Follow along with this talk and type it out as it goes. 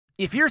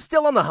If you're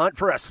still on the hunt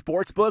for a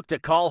sports book to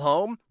call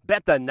home,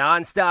 bet the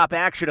nonstop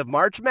action of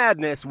March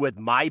Madness with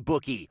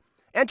MyBookie.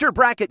 Enter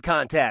bracket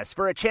contests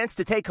for a chance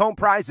to take home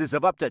prizes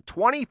of up to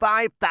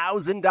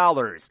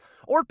 $25,000,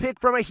 or pick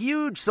from a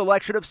huge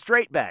selection of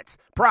straight bets,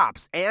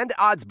 props, and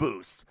odds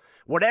boosts.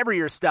 Whatever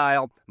your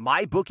style,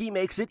 MyBookie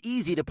makes it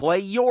easy to play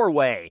your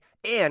way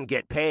and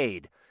get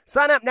paid.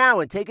 Sign up now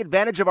and take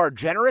advantage of our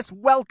generous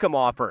welcome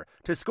offer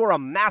to score a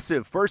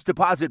massive first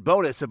deposit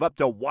bonus of up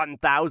to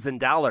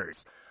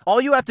 $1,000. All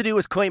you have to do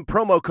is claim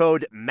promo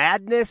code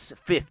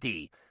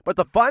MADNESS50. But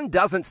the fun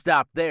doesn't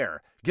stop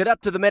there. Get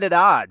up-to-the-minute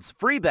odds,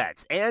 free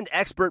bets, and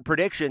expert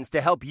predictions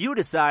to help you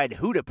decide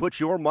who to put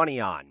your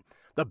money on.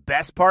 The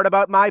best part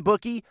about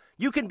MyBookie?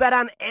 You can bet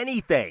on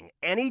anything,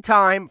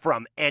 anytime,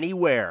 from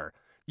anywhere.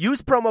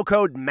 Use promo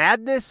code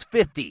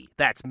MADNESS50,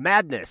 that's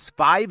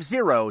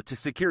MADNESS50, to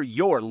secure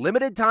your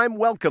limited-time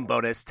welcome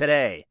bonus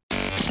today.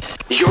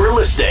 You're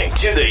listening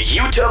to the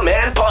Utah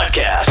Man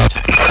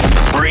Podcast,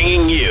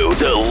 bringing you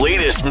the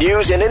latest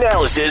news and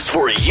analysis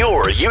for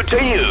your Utah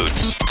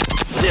Utes.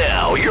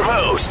 Now, your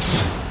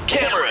hosts,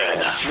 Cameron,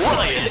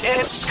 Ryan,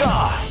 and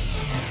Scott.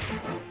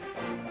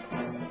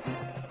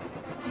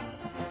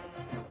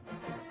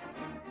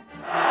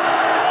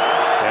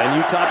 And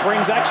Utah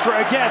brings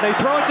extra again. They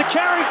throw it to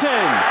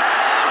Carrington.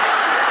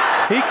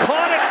 He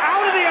caught it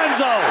out of the end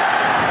zone.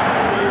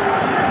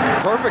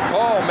 Perfect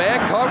call,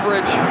 man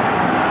coverage.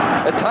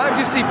 At times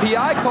you see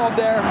PI called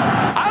there.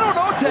 I don't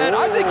know, Ted.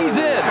 I think he's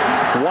in.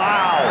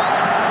 Wow.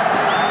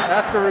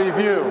 After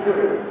review,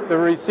 the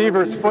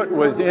receiver's foot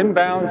was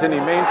inbounds and he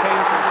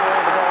maintained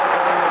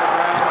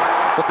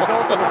control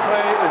of the ball going to the ground. The result of the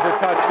play is a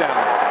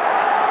touchdown.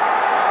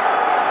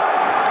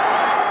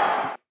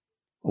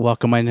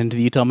 Welcome into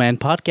the Utah Man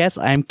Podcast.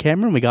 I'm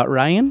Cameron. We got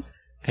Ryan.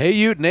 Hey,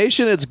 Ute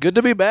Nation. It's good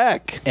to be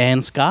back.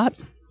 And Scott.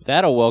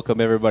 That'll welcome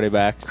everybody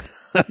back.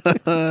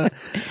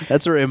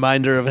 That's a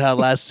reminder of how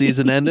last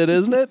season ended,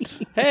 isn't it?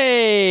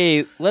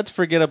 Hey, let's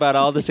forget about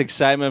all this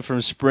excitement from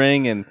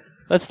spring and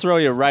let's throw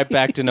you right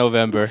back to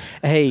November.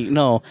 Hey,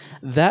 no,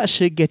 that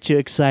should get you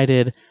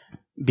excited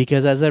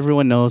because as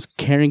everyone knows,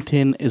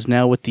 Carrington is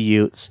now with the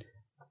Utes.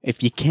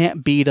 If you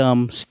can't beat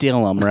them,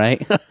 steal them,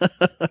 right?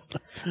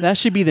 That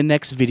should be the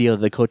next video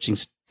the coaching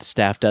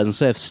staff does.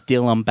 Instead of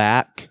steal them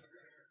back,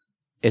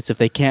 it's if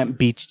they can't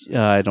beat...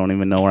 I don't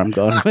even know where I'm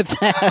going with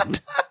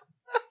that.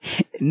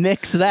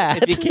 Nix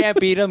that. If you can't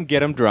beat them,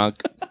 get them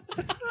drunk.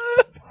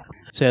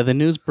 So the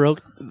news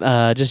broke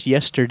just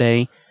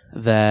yesterday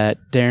that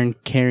Darren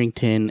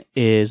Carrington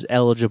is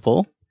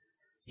eligible.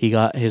 He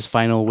got his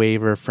final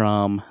waiver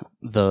from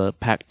the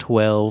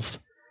Pac-12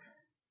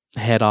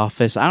 head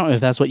office. I don't know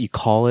if that's what you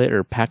call it,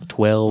 or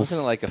Pac-12.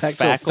 Wasn't it like a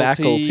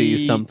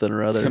faculty something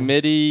or other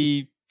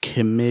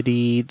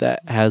committee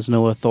that has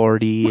no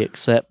authority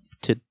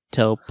except to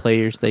tell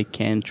players they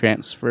can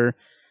transfer.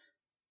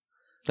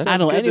 I don't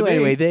know.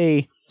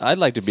 Anyway, I'd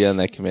like to be on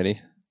that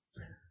committee.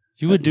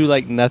 You would do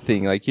like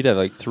nothing. Like you'd have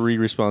like 3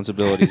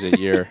 responsibilities a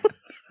year.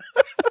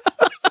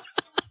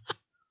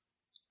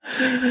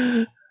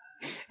 I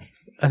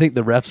think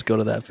the refs go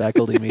to that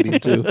faculty meeting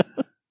too.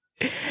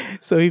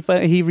 So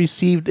he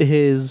received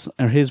his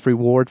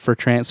reward for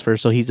transfer,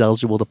 so he's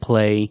eligible to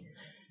play.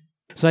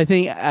 So I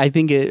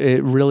think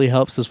it really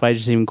helps this wide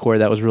receiving core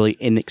that was really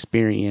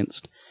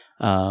inexperienced.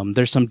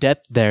 There's some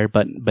depth there,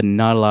 but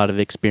not a lot of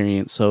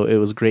experience. So it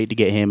was great to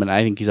get him, and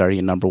I think he's already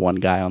a number 1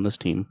 guy on this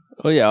team.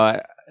 Oh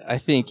yeah, I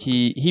think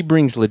he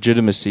brings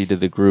legitimacy to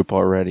the group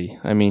already.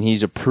 I mean,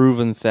 he's a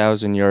proven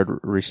 1,000-yard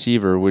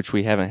receiver, which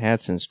we haven't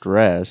had since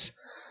Dress.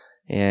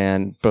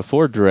 And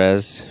before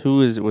Dress,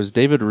 was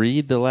David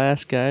Reed the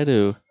last guy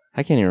to?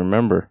 I can't even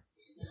remember.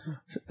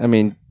 I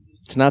mean,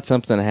 it's not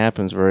something that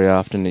happens very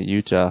often at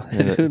Utah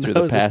through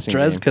the passing game.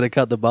 Dress could have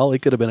caught the ball. He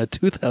could have been a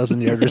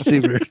 2,000-yard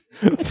receiver.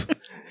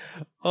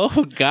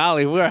 Oh,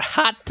 golly, we're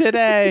hot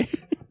today.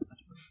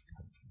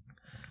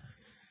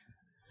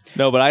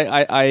 No, but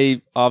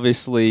I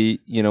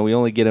obviously, we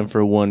only get him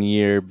for 1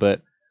 year,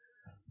 but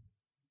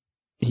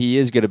he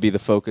is going to be the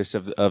focus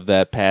of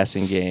that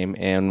passing game.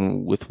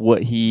 And with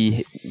what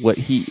he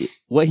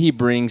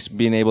brings,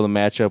 being able to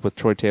match up with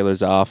Troy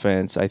Taylor's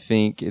offense, I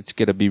think it's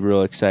going to be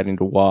real exciting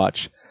to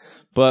watch.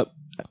 But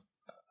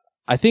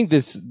I think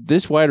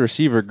this wide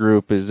receiver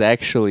group is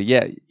actually,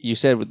 you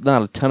said with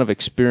not a ton of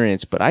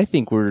experience, but I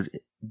think we're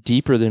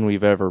deeper than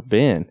we've ever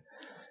been.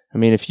 I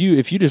mean, if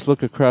you just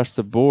look across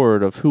the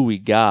board of who we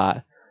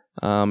got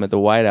at the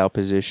wideout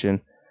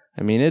position,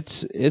 I mean,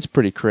 it's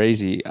pretty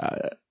crazy.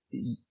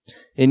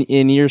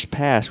 In years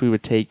past, we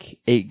would take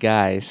 8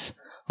 guys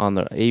on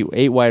the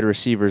eight wide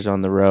receivers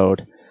on the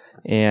road,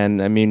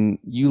 and I mean,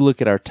 you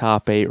look at our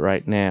top 8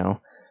 right now.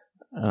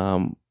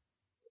 At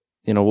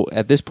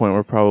this point,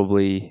 we're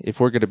probably, if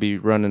we're going to be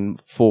running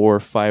 4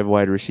 or 5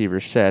 wide receiver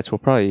sets, we'll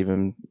probably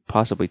even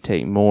possibly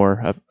take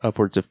more,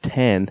 upwards of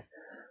 10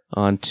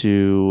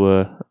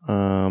 onto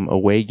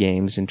away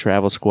games and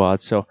travel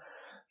squads. So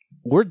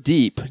we're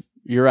deep.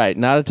 You're right.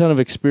 Not a ton of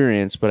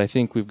experience, but I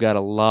think we've got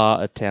a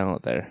lot of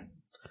talent there.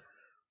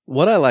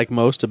 What I like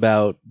most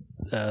about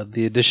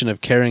the addition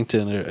of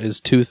Carrington is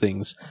 2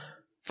 things.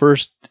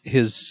 first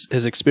his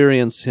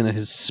experience and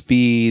his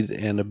speed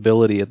and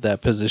ability at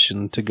that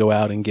position to go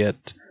out and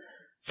get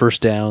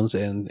first downs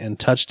and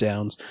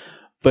touchdowns.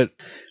 But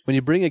when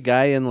you bring a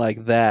guy in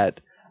like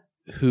that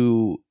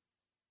who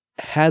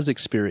has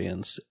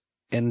experience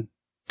and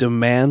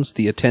demands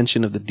the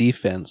attention of the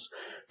defense,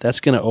 that's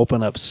going to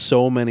open up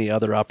so many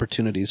other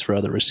opportunities for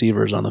other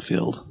receivers on the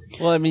field.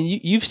 Well, I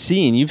mean, you've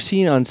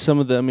seen on some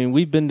of the. I mean,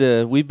 we've been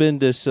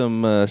to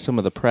some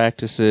of the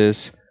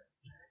practices,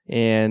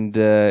 and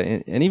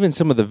even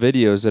some of the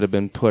videos that have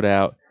been put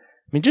out.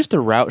 I mean, just the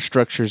route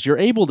structures you're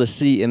able to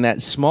see in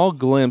that small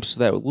glimpse,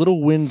 that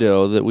little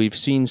window that we've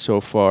seen so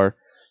far.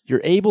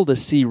 You're able to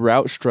see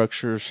route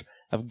structures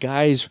of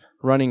guys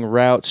running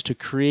routes to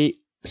create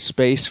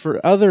space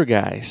for other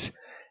guys.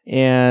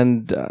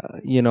 And,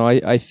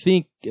 I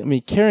think,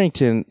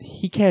 Carrington,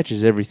 he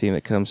catches everything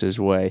that comes his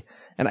way.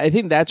 And I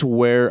think that's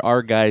where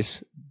our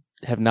guys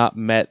have not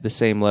met the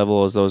same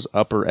level as those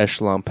upper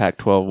echelon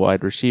Pac-12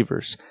 wide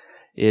receivers.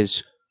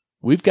 Is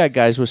we've got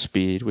guys with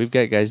speed. We've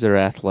got guys that are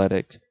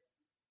athletic.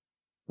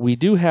 We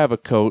do have a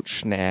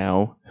coach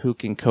now who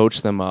can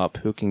coach them up,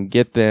 who can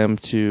get them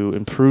to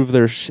improve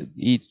their,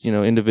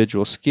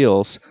 individual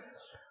skills.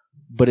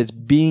 But it's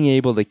being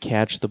able to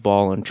catch the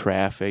ball in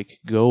traffic,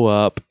 go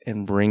up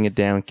and bring it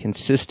down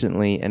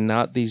consistently, and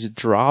not these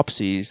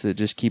dropsies that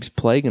just keeps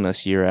plaguing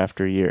us year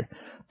after year.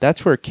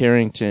 That's where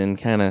Carrington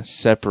kind of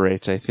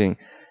separates, I think.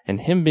 And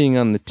him being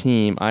on the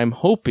team, I'm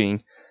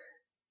hoping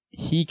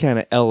he kind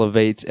of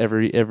elevates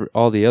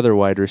all the other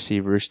wide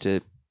receivers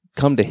to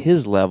come to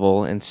his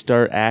level and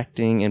start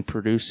acting and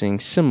producing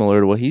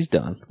similar to what he's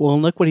done. Well,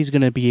 and look what he's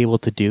going to be able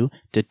to do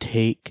to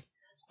take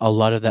a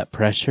lot of that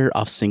pressure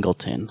off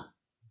Singleton.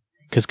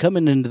 Because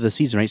coming into the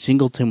season, right,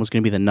 Singleton was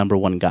going to be the number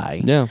one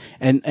guy. Yeah.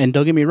 And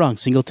don't get me wrong,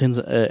 Singleton's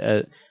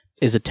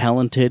is a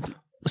talented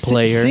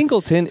player.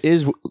 Singleton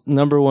is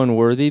number one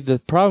worthy. The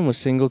problem with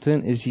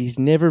Singleton is he's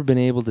never been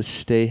able to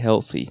stay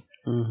healthy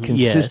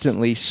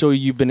consistently. Yes. So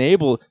you've been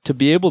able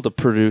to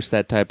produce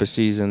that type of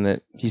season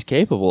that he's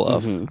capable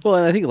of. Mm-hmm. Well,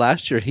 and I think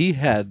last year he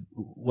had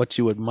what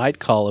you might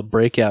call a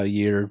breakout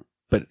year.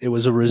 But it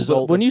was a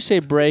result. When you say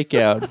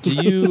breakout,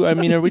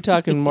 are we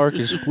talking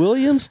Marcus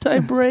Williams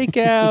type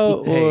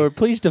breakout, or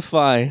please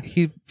define?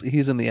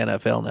 He's in the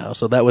NFL now,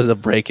 so that was a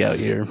breakout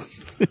year.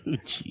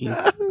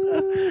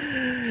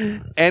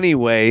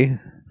 Anyway,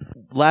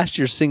 last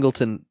year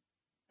Singleton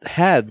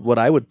had what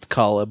I would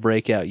call a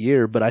breakout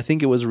year, but I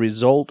think it was a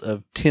result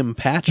of Tim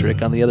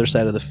Patrick on the other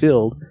side of the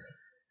field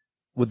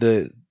with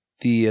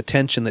the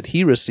attention that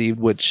he received,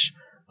 which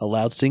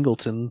allowed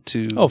Singleton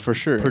to for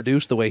sure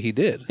produce the way he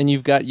did. And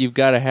you've got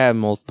to have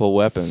multiple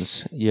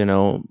weapons,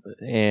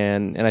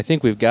 and I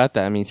think we've got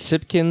that. I mean,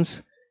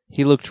 Sipkins,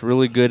 he looked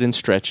really good in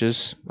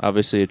stretches.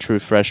 Obviously, a true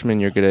freshman,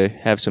 you're going to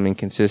have some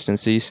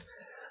inconsistencies.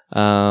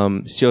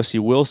 Siosi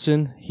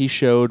Wilson, he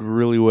showed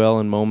really well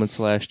in moments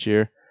last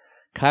year.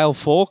 Kyle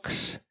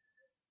Folks,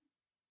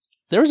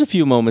 there was a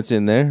few moments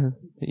in there.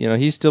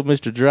 He's still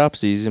Mr.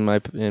 Dropsies in my.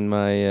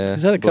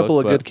 He's had a couple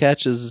of good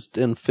catches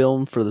in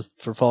film for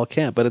fall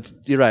camp, but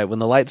you're right. When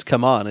the lights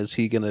come on, is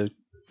he going to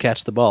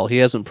catch the ball? He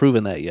hasn't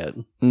proven that yet.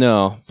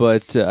 No,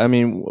 but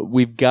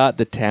we've got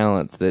the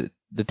talent. The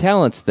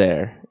talent's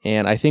there,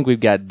 and I think we've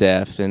got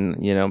depth. And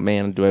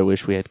man, do I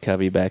wish we had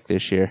Covey back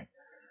this year.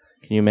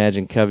 Can you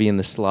imagine Covey in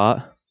the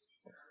slot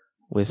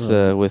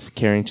with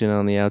Carrington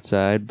on the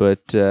outside?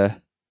 But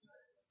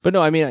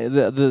no,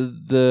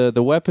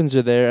 the weapons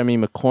are there.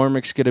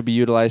 McCormick's going to be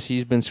utilized.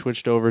 He's been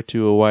switched over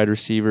to a wide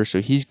receiver,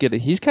 so he's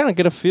kind of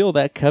going to fill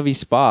that Covey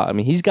spot.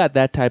 He's got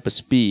that type of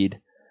speed.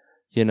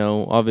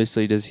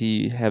 Obviously, does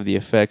he have the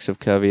effects of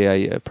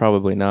Covey?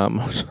 Probably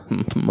not.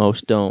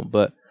 Most don't,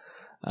 but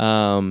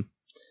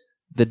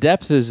the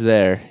depth is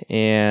there,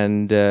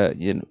 and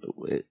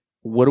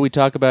what do we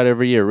talk about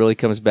every year? It really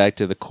comes back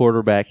to the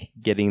quarterback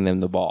getting them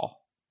the ball.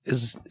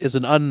 Is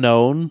an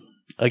unknown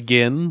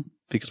again.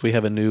 Because we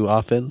have a new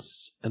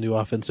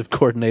offensive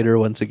coordinator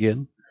once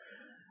again.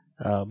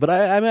 But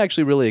I'm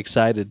actually really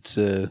excited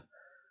and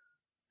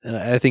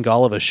I think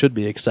all of us should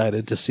be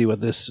excited to see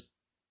what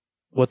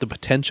the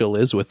potential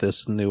is with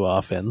this new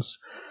offense.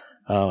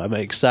 I'm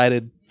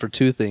excited for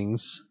two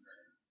things.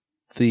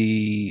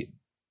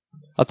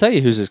 I'll tell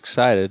you who's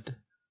excited.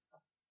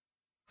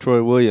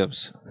 Troy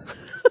Williams.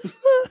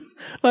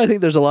 Well, I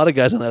think there's a lot of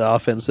guys on that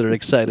offense that are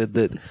excited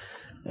that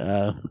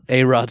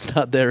A-Rod's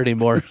not there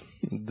anymore.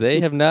 They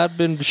have not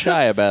been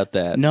shy about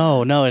that.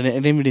 No, and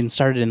it even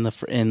started in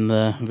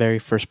the very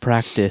first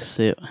practice.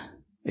 It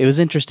was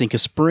interesting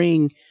because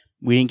spring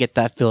we didn't get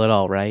that feel at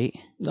all, right?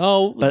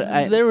 No,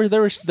 but there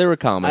were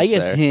comments. I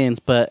guess there. hints,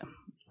 but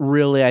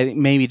really, I think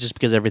maybe just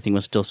because everything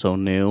was still so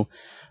new.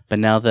 But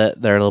now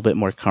that they're a little bit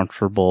more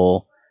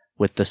comfortable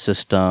with the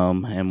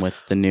system and with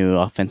the new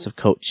offensive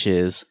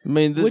coaches,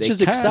 which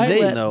is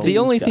exciting. Though the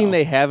only thing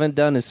they haven't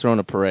done is thrown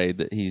a parade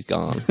that he's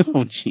gone.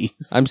 Oh, jeez,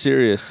 I'm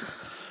serious.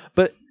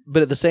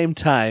 But at the same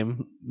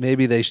time,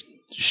 maybe they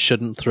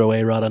shouldn't throw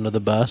A-Rod under the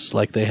bus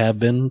like they have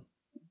been.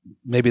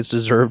 Maybe it's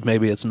deserved,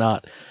 maybe it's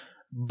not.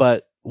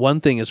 But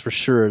one thing is for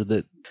sure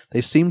that they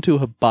seem to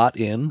have bought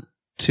in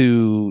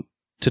to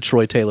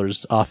Troy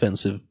Taylor's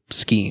offensive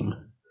scheme?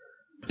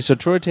 So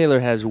Troy Taylor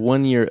has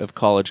 1 year of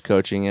college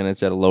coaching, and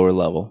it's at a lower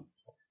level.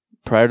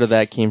 Prior to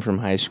that came from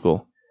high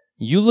school.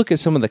 You look at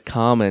some of the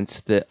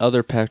comments that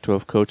other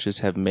Pac-12 coaches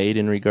have made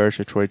in regards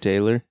to Troy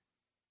Taylor,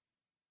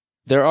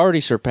 they're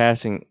already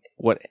surpassing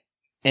what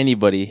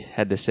anybody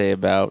had to say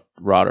about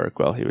Roderick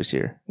while he was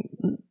here.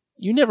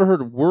 You never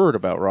heard a word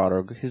about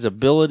Roderick, his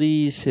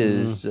abilities,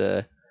 his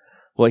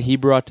what he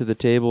brought to the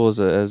table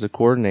as a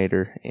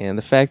coordinator, and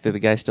the fact that the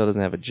guy still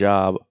doesn't have a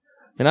job.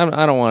 And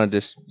I don't want to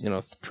just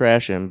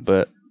trash him,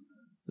 but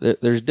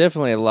there's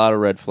definitely a lot of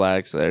red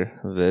flags there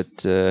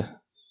that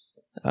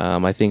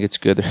I think it's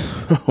good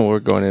we're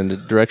going in the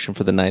direction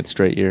for the 9th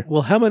straight year.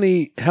 Well, how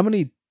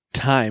many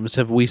times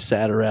have we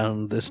sat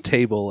around this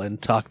table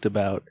and talked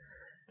about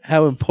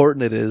how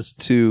important it is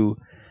to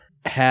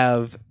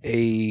have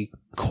a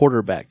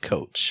quarterback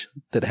coach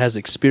that has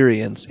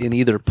experience in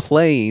either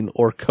playing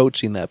or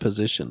coaching that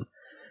position?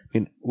 I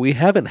mean, we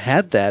haven't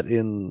had that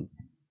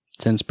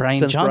since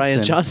Brian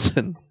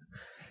Johnson.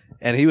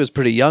 And he was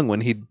pretty young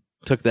when he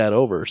took that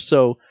over.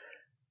 So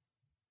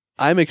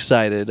I'm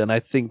excited, and I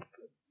think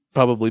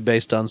probably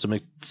based on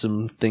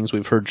some things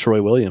we've heard Troy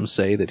Williams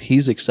say, that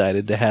he's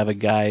excited to have a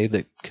guy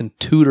that can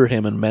tutor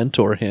him and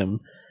mentor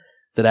him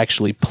that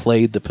actually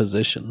played the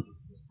position.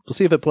 We'll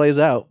see if it plays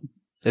out.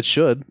 It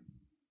should.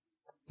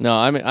 No,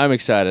 I'm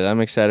excited. I'm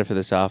excited for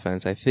this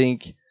offense. I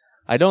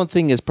don't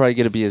think it's probably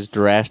going to be as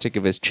drastic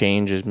of a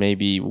change as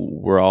maybe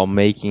we're all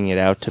making it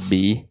out to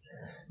be,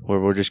 where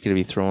we're just going to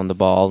be throwing the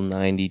ball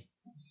 90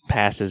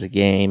 passes a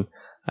game.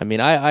 I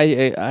mean, I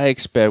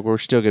expect we're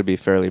still going to be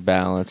fairly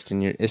balanced,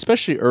 and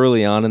especially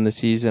early on in the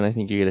season, I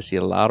think you're going to see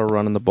a lot of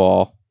running the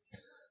ball.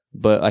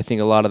 But I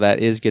think a lot of that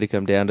is going to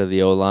come down to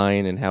the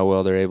O-line and how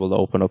well they're able to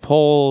open up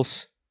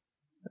holes,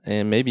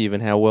 and maybe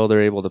even how well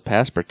they're able to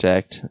pass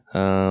protect.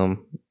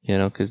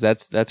 Because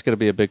that's going to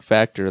be a big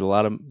factor. A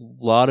lot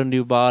of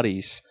new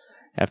bodies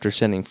after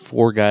sending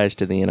 4 guys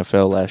to the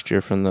NFL last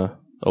year from the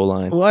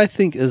O-line. Well, I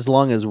think as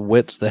long as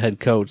Witt's the head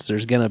coach,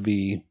 there's going to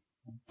be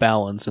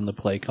balance in the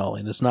play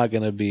calling. It's not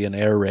going to be an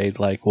air raid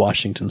like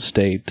Washington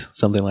State,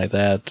 something like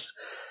that.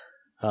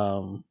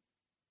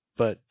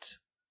 But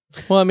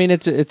well, I mean,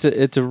 it's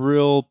a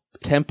real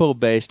tempo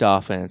based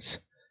offense.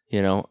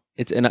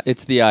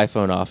 It's the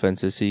iPhone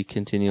offense, as he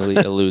continually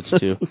alludes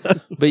to.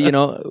 But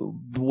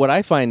what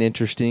I find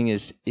interesting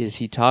is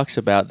he talks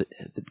about the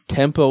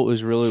tempo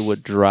is really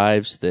what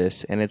drives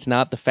this, and it's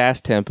not the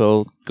fast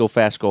tempo, go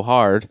fast, go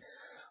hard,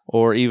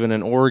 or even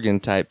an Oregon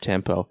type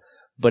tempo,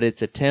 but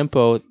it's a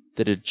tempo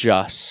that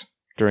adjusts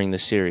during the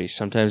series.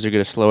 Sometimes they're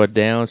going to slow it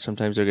down.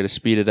 Sometimes they're going to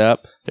speed it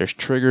up. There's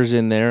triggers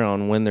in there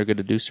on when they're going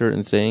to do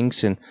certain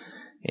things. And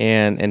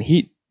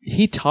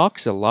he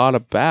talks a lot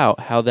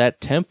about how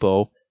that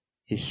tempo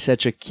is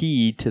such a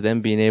key to them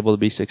being able to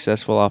be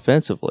successful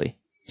offensively.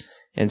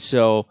 And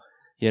so,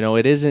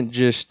 it isn't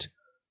just,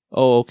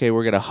 okay,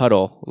 we're going to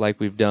huddle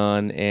like we've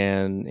done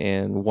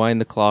and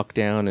wind the clock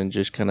down and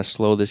just kind of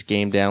slow this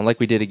game down like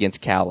we did against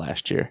Cal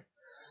last year.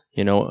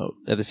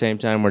 At the same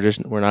time,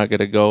 we're not going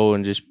to go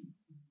and just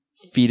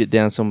feed it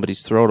down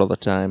somebody's throat all the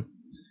time.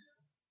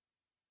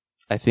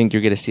 I think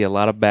you're going to see a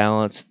lot of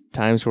balance.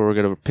 Times where we're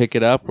going to pick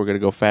it up, we're going to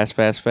go fast,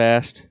 fast,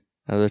 fast.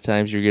 Other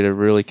times you're going to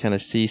really kind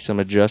of see some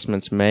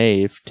adjustments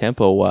made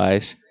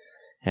tempo-wise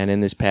and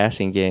in this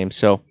passing game.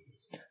 So,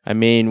 I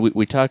mean,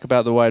 we talk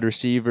about the wide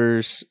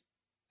receivers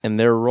and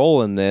their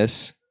role in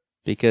this,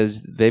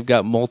 because they've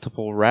got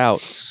multiple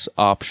routes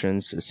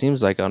options, it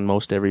seems like, on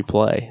most every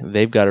play.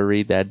 They've got to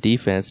read that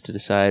defense to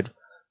decide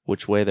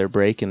which way they're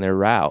breaking their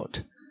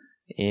route.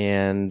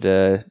 And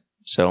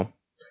so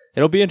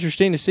it'll be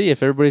interesting to see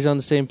if everybody's on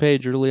the same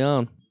page early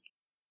on.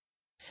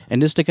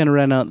 And just to kind of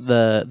run out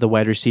the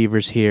wide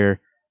receivers here,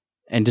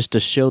 and just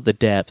to show the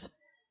depth,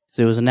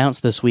 so it was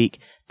announced this week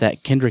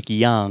that Kendrick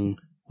Young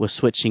was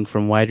switching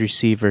from wide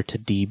receiver to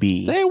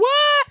DB. Say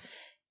what?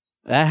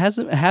 That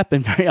hasn't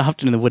happened very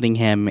often in the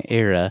Whittingham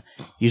era.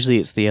 Usually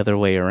it's the other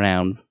way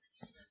around,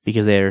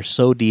 because they're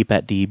so deep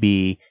at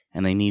DB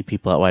and they need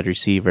people at wide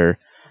receiver.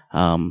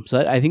 So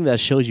I think that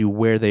shows you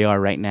where they are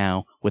right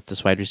now with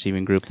this wide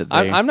receiving group.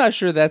 I'm not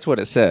sure that's what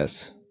it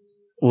says.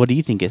 What do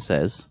you think it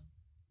says?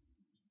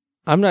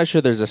 I'm not sure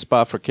there's a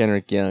spot for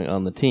Kendrick Young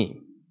on the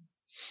team.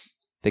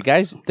 The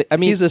guys,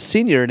 he's a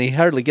senior and he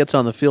hardly gets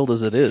on the field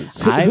as it is.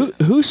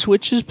 Who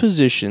switches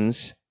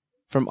positions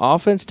from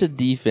offense to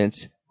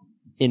defense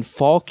in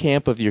fall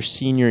camp of your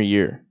senior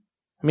year?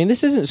 I mean,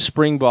 this isn't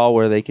spring ball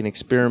where they can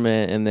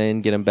experiment and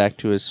then get him back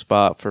to his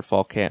spot for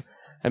fall camp.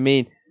 I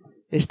mean,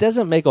 this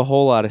doesn't make a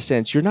whole lot of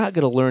sense. You're not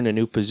going to learn a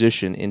new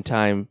position in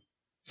time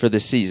for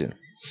this season.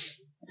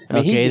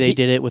 I mean, they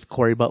did it with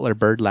Corey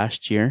Butler-Byrd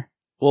last year.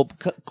 Well,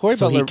 Corey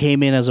Butler, he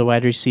came in as a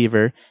wide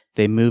receiver.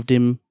 They moved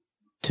him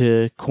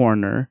to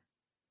corner,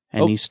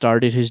 and he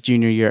started his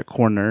junior year at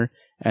corner.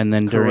 And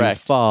then during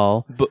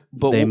fall,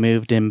 they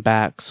moved him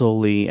back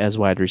solely as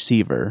wide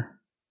receiver.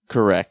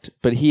 Correct.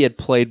 But he had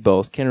played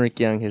both. Kendrick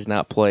Young has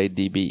not played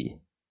DB.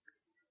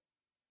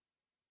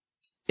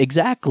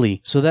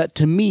 Exactly. So that,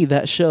 to me,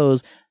 that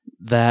shows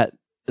that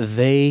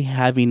they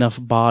have enough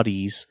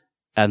bodies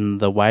and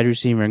the wide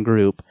receiver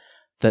group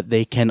that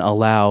they can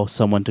allow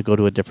someone to go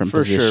to a different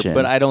position. For sure,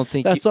 but I don't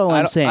think that's all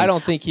I'm saying. I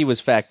don't think he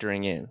was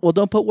factoring in. Well,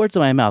 don't put words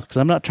in my mouth because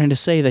I'm not trying to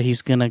say that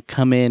he's going to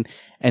come in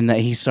and that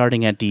he's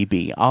starting at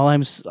DB.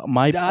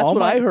 That's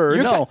what I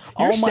heard.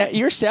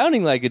 You're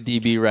sounding like a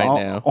DB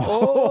right now.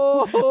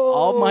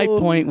 All my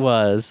point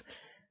was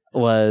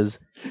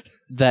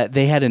that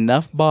they had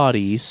enough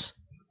bodies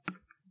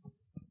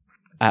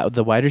at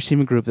the wide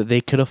receiver group that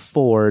they could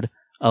afford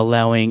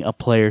allowing a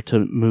player to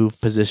move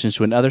positions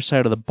to another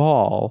side of the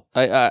ball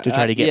to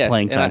try to get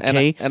playing time.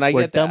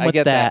 We're done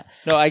with that.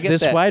 No, I get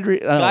this that.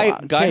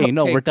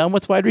 We're done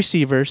with wide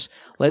receivers.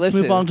 Let's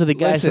move on to the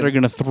guys that are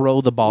going to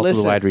throw the ball to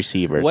the wide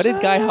receivers. What did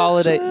Guy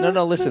Holiday...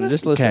 No, listen.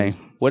 Just listen. Okay.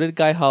 What did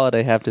Guy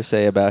Holiday have to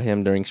say about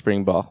him during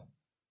spring ball?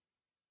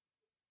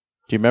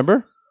 Do you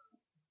remember?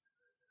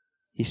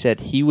 He said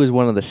he was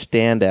one of the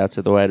standouts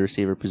at the wide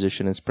receiver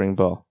position in spring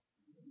ball.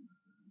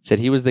 Said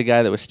he was the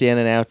guy that was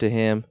standing out to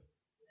him,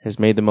 has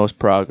made the most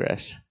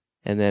progress.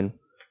 And then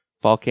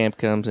fall camp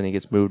comes and he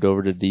gets moved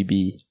over to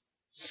DB.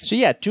 So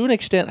yeah, to an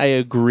extent, I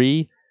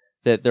agree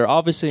that they're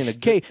obviously in a...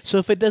 Okay, so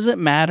if it doesn't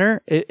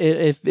matter,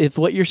 if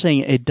what you're saying,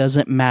 it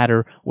doesn't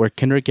matter where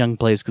Kendrick Young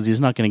plays because he's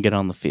not going to get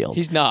on the field.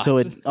 He's not.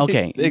 So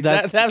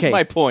that's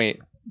my point.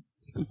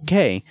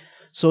 Okay,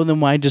 so then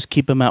why just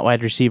keep him at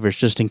wide receivers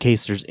just in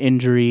case there's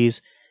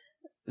injuries?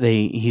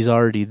 He's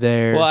already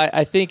there. Well,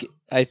 I think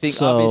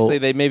obviously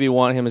they maybe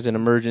want him as an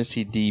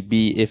emergency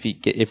DB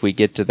if we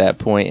get to that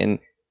point, and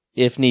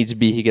if needs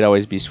be, he could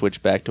always be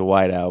switched back to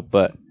wideout.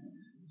 But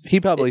he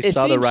probably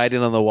saw the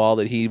writing on the wall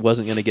that he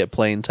wasn't going to get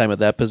playing time at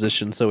that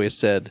position, so he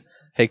said,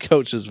 "Hey,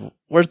 coaches,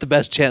 where's the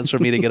best chance for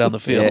me to get on the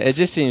field?" Yeah, it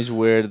just seems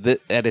weird that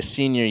at his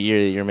senior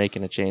year that you're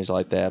making a change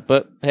like that.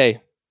 But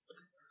hey,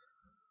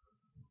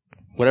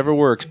 whatever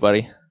works,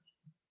 buddy.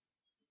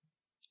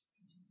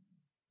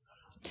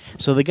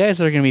 So the guys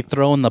that are going to be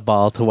throwing the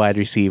ball to wide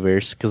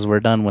receivers, because we're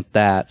done with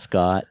that,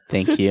 Scott.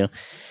 Thank you.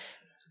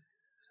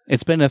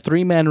 It's been a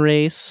 3-man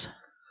race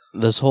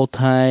this whole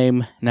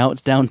time. Now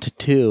it's down to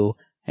 2.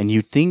 And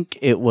you'd think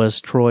it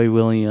was Troy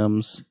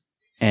Williams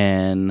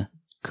and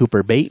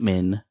Cooper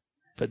Bateman.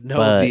 But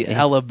no, the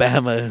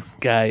Alabama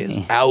guy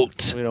is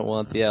out. We don't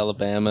want the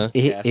Alabama.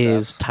 It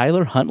is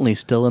Tyler Huntley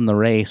still in the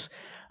race.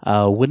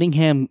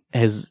 Whittingham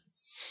has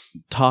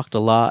talked a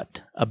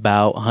lot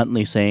about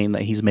Huntley, saying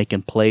that he's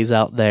making plays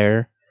out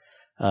there.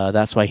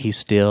 That's why he's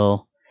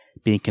still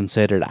being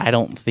considered. I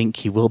don't think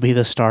he will be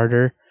the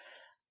starter.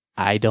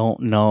 I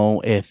don't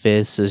know if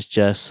this is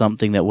just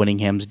something that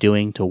Whittingham's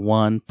doing to,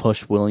 1,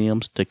 push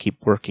Williams to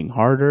keep working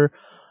harder,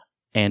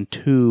 and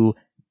 2,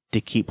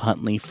 to keep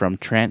Huntley from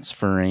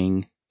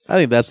transferring. I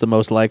think that's the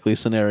most likely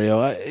scenario.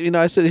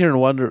 I sit here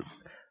and wonder.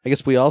 I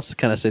guess we all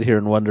kind of sit here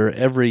and wonder.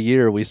 Every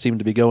year we seem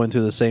to be going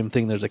through the same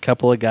thing. There's a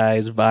couple of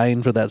guys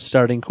vying for that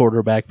starting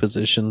quarterback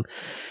position,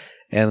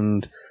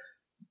 and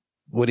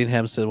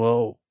Whittingham said,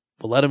 well,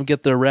 we'll let them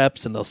get their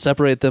reps and they'll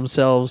separate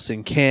themselves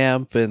in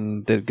camp,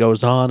 and it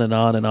goes on and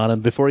on and on.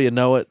 And before you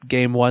know it,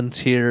 game 1's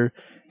here,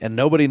 and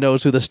nobody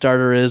knows who the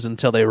starter is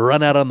until they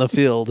run out on the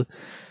field.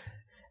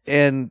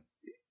 And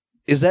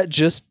is that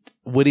just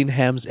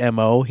Whittingham's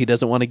MO? He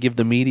doesn't want to give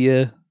the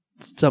media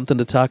something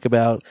to talk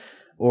about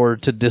or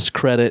to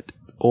discredit,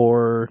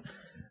 or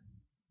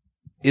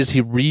is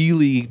he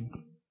really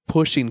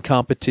pushing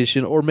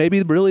competition, or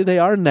maybe really they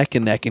are neck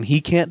and neck and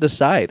he can't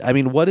decide? I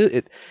mean,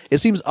 it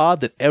seems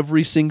odd that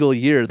every single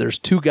year there's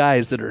 2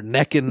 guys that are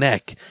neck and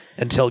neck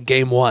until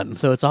game 1.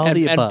 So it's all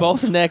the above. And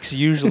both necks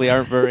usually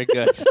aren't very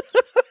good.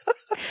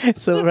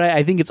 So right,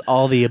 I think it's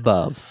all the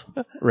above,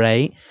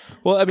 right?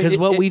 Well, I mean, because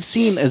what we've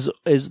seen is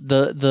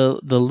the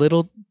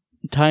little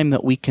time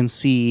that we can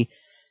see,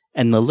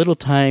 and the little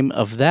time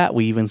of that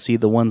we even see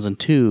the 1s and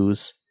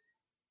 2s,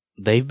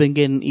 they've been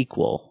getting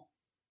equal.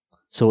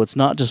 So it's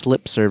not just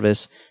lip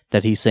service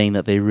that he's saying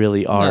that they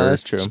really are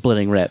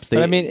splitting reps.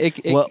 But I mean,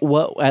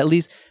 at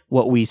least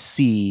what we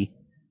see,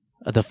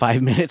 the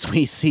 5 minutes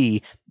we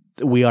see,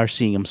 we are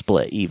seeing them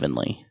split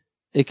evenly.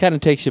 It kind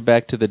of takes you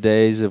back to the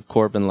days of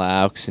Corbin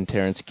Laux and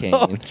Terrence Kane.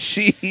 Oh,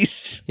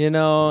 jeez.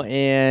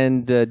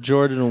 And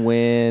Jordan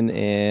Wynn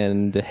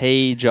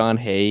and John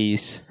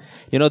Hayes.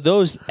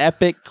 Those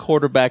epic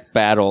quarterback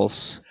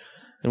battles.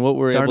 And what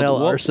we're Darnell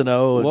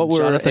Arsenault and what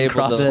we're Jonathan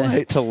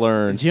able to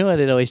learn. Do you know what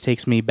it always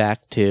takes me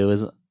back to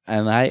is,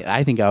 and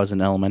I think I was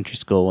in elementary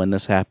school when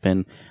this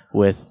happened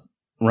with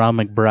Ron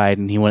McBride,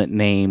 and he wouldn't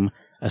name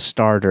a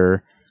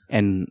starter,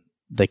 and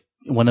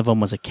one of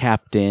them was a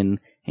captain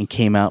and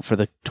came out for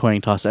the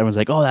coin toss. Everyone's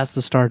like, "Oh, that's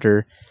the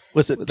starter."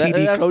 Was it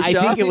TD Croshaw? I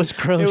think it was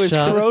Croshaw. It was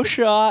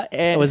Croshaw.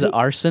 And was it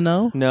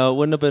Arsenault? No, it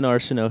wouldn't have been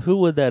Arsenault. Who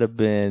would that have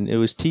been? It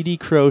was TD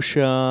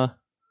Croshaw.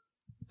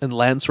 And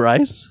Lance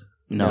Rice?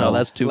 No,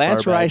 that's too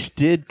Lance far back. Rice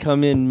did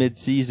come in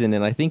mid-season,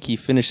 and I think he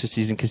finished the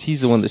season because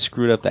he's the one that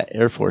screwed up that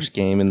Air Force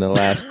game in the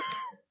last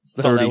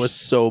 30, that was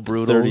so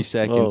brutal. 30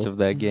 seconds of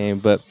that game.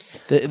 But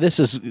this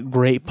is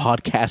great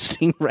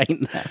podcasting right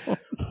now.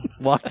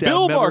 Walk down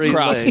Bill memory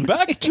Marcroft, lane.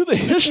 back to the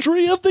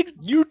history of the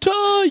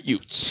Utah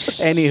Utes.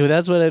 Anywho,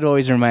 that's what it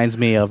always reminds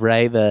me of,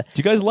 right? Do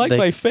you guys like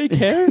my fake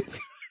hair?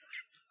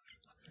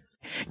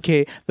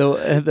 Okay,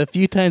 the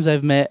few times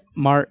I've met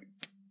Mark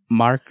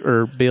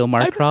or Bill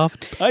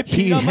Marcroft, I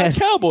peed on my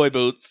cowboy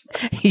boots.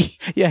 He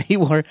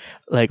wore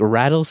like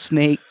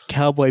rattlesnake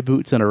cowboy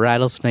boots and a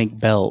rattlesnake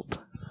belt.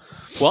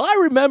 Well, I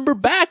remember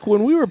back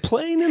when we were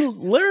playing in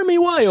Laramie,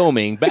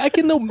 Wyoming, back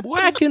in the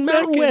Whackin'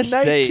 Mountain West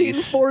days.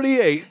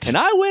 1948. And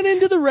I went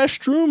into the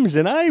restrooms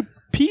and I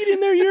peed in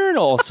their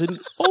urinals, and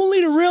only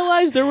to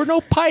realize there were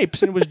no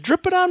pipes and it was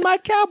dripping on my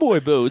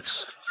cowboy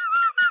boots.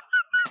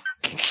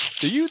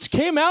 The Utes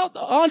came out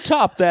on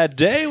top that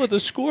day with a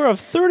score of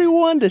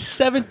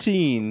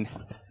 31-17.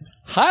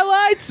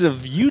 Highlights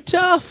of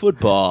Utah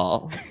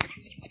football.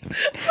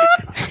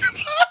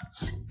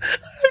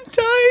 I'm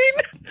dying.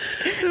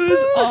 It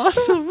was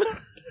awesome.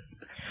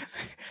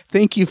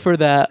 Thank you for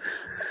that.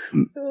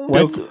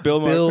 Bill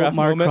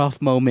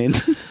Marcroft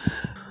moment.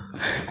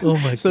 Oh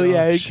my So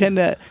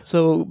yeah,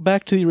 so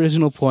back to the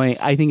original point.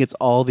 I think it's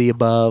all the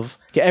above.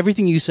 Okay,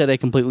 everything you said, I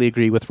completely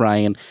agree with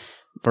Ryan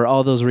for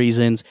all those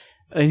reasons.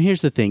 And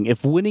here's the thing: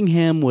 if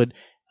Whittingham would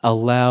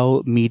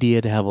allow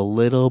media to have a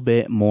little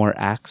bit more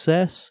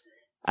access,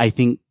 I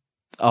think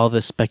all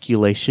the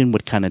speculation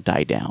would kind of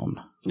die down.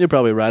 You're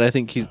probably right. I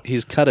think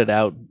he's cut it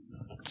out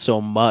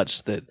so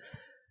much that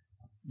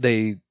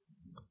they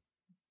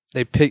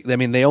pick. I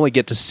mean, they only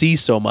get to see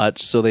so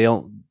much, so they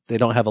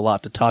don't have a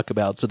lot to talk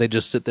about. So they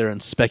just sit there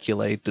and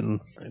speculate.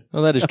 And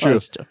well, that is true.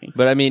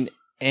 But I mean,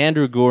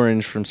 Andrew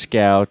Goringe from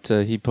Scout,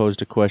 he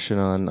posed a question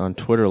on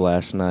Twitter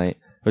last night.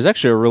 It was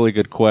actually a really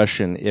good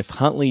question. If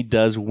Huntley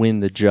does win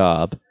the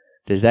job,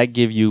 does that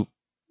give you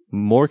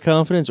more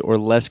confidence or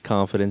less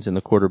confidence in the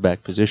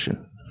quarterback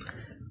position?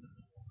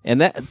 And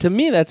that, to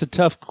me, that's a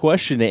tough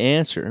question to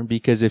answer,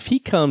 because if he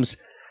comes,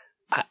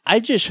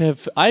 I just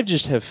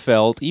have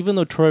felt, even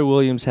though Troy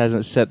Williams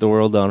hasn't set the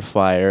world on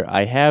fire,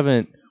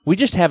 we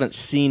just haven't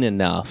seen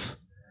enough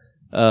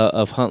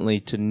of Huntley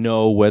to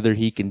know whether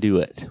he can do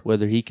it,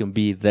 whether he can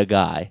be the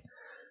guy.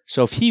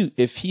 So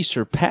if he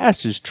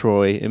surpasses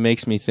Troy, it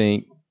makes me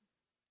think,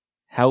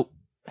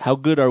 how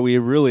good are we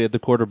really at the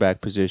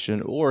quarterback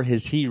position, or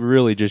has he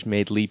really just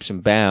made leaps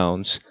and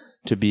bounds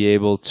to be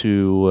able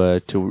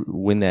to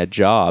win that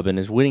job? And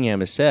as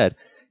Whittingham has said,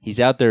 he's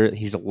out there,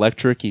 he's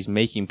electric, he's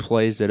making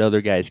plays that other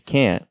guys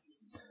can't.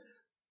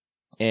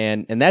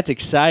 And that's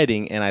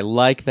exciting, and I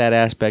like that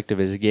aspect of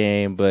his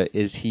game, but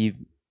is he,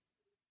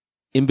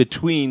 in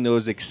between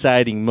those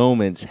exciting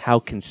moments, how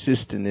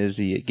consistent is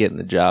he at getting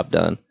the job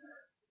done?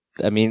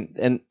 I mean,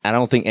 and I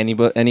don't think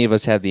any of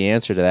us have the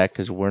answer to that,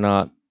 because we're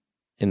not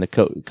in the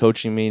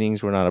coaching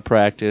meetings, we're not at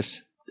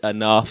practice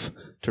enough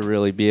to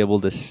really be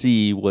able to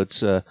see what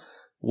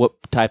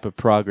type of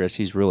progress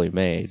he's really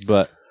made.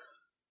 But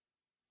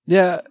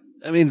yeah,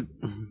 I mean,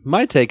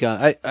 my take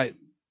on I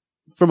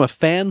from a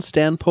fan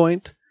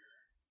standpoint,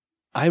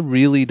 I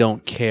really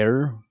don't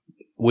care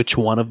which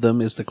one of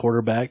them is the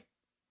quarterback,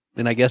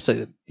 and I guess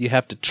you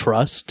have to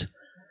trust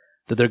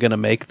that they're going to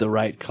make the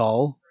right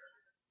call,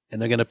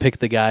 and they're going to pick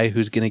the guy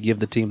who's going to give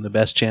the team the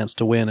best chance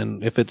to win.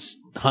 And if it's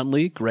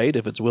Huntley, great.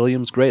 If it's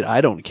Williams, great.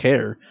 I don't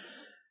care.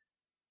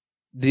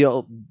 The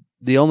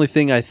only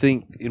thing I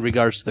think in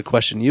regards to the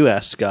question you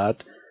asked,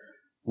 Scott,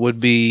 would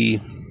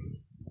be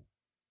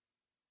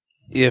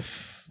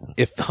if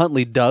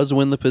Huntley does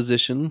win the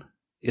position,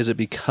 is it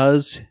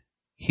because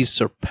he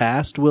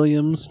surpassed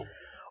Williams,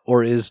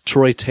 or is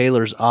Troy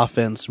Taylor's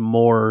offense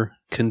more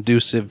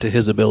conducive to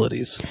his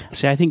abilities?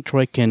 See, I think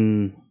Troy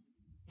can.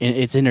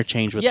 It's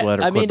interchanged with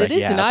whatever. I mean, it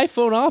is an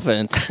iPhone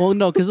offense. Well,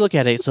 no, because look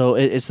at it. So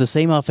it's the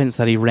same offense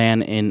that he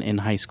ran in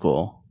high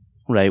school,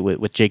 right,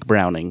 with Jake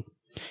Browning.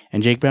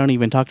 And Jake Browning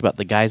even talked about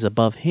the guys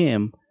above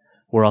him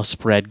were all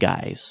spread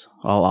guys,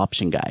 all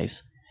option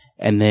guys.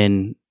 And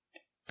then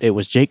it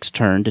was Jake's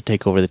turn to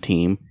take over the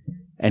team,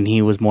 and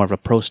he was more of a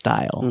pro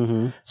style.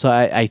 Mm-hmm. So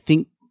I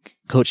think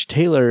Coach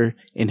Taylor,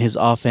 in his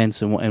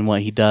offense and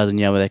what he does, and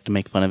we like to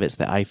make fun of it, it's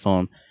the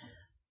iPhone,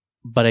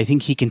 but I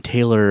think he can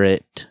tailor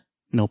it,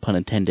 no pun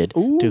intended,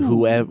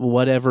 to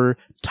whatever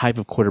type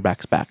of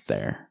quarterback's back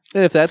there.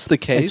 And if that's the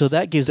case, and so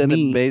that gives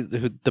me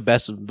the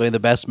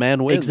best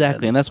man wins.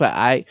 Exactly, and that's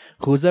why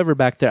who's ever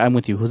back there, I'm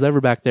with you. Who's ever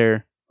back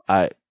there,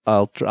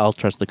 I'll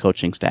trust the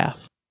coaching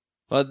staff.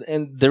 Well,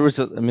 and there was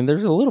a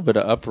little bit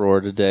of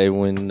uproar today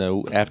when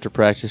after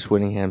practice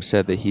Whittingham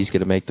said that he's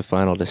going to make the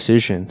final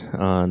decision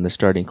on the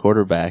starting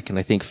quarterback, and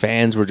I think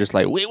fans were just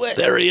like, "Wait, what?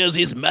 There he is!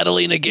 He's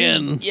meddling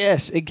again."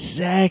 Yes,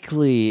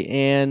 exactly.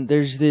 And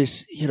there's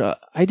this,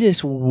 I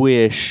just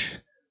wish,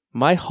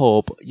 my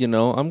hope, I'm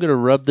going to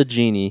rub the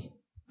genie.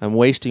 I'm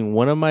wasting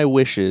one of my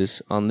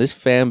wishes on this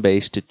fan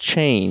base to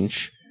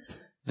change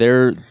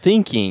their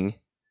thinking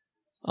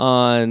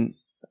on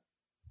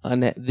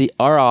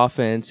our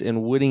offense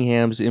and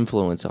Whittingham's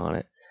influence on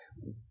it.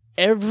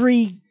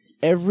 Every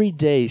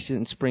day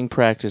since spring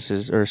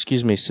practices,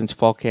 since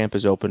fall camp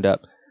has opened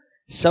up,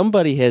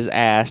 somebody has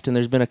asked, and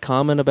there's been a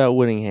comment about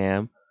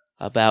Whittingham,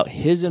 about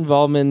his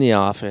involvement in the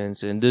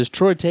offense, and does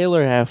Troy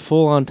Taylor have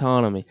full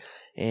autonomy,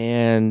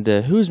 and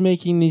who's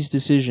making these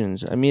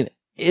decisions? I mean,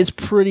 it's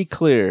pretty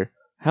clear.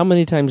 How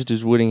many times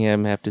does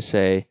Whittingham have to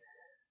say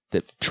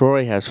that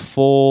Troy has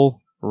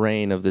full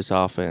reign of this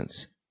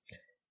offense?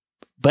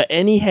 But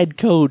any head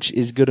coach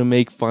is going to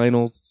make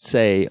final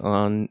say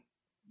on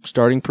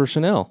starting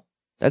personnel.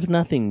 That's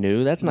nothing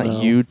new. That's not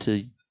new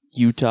to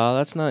Utah.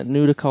 That's not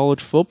new to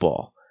college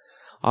football.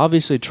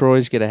 Obviously,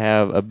 Troy's going to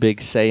have a big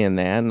say in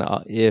that. And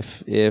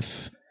if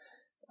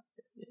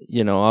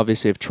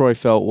Troy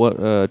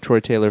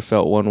Taylor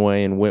felt one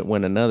way and Witt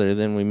went another,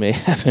 then we may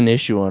have an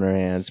issue on our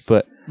hands.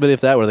 But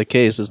if that were the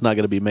case, it's not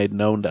going to be made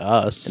known to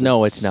us.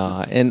 No, it's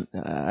not. And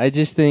I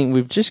just think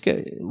we've just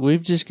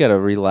got to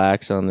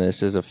relax on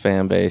this as a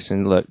fan base.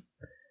 And look,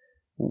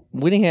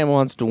 Whittingham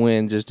wants to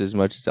win just as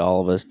much as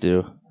all of us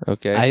do.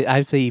 Okay,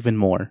 I'd say even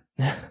more.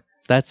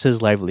 That's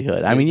his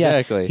livelihood. I mean,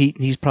 exactly. Yeah,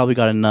 he's probably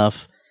got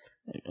enough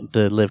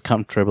to live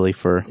comfortably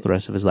for the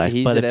rest of his life.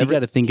 But if you got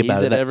to think about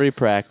it, he's at every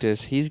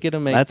practice. He's going to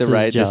make the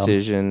right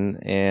decision,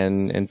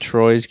 and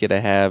Troy's going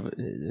to have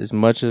as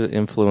much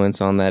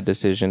influence on that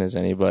decision as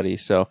anybody.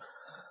 So,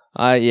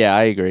 I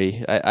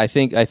agree. I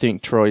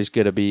think Troy's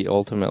going to be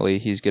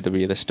he's going to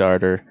be the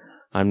starter.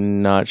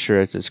 I'm not sure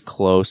it's as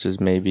close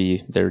as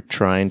maybe they're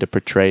trying to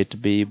portray it to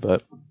be,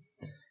 but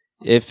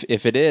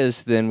if it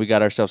is, then we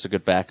got ourselves a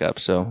good backup.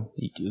 So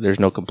there's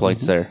no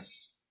complaints there.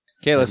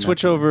 Okay, let's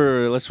switch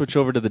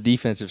over to the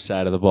defensive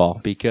side of the ball,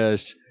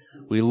 because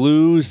we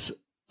lose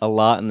a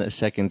lot in the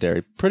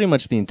secondary. Pretty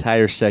much the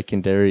entire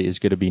secondary is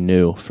going to be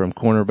new, from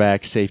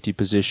cornerback, safety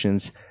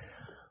positions.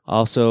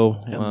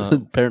 Also,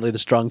 apparently the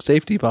strong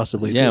safety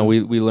possibly. Yeah, too.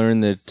 we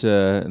learned that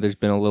there's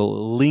been a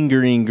little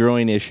lingering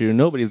groin issue.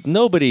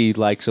 Nobody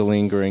likes a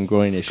lingering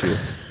groin issue.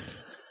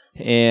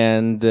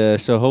 And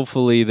so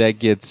hopefully that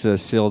gets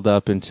sealed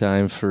up in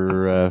time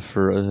for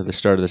the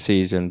start of the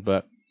season.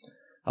 But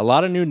a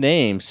lot of new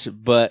names,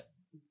 but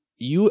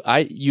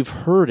you've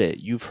heard it.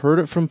 You've heard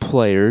it from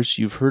players.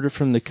 You've heard it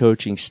from the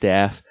coaching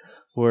staff,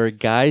 where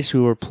guys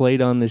who were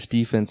played on this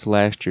defense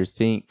last year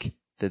think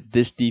that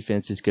this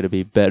defense is going to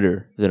be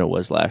better than it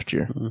was last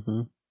year.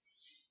 Mm-hmm.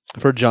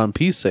 I've heard John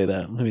Peace say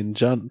that. I mean,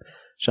 John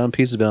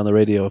Peace has been on the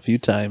radio a few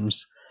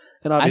times,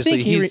 and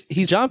obviously I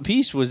think John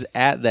Peace was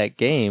at that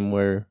game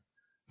where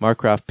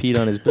Markgraf peed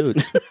on his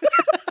boots.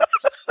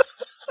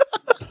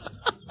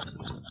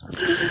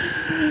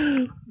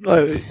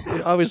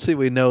 Obviously,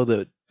 we know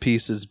that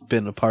Peace has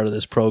been a part of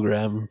this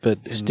program, but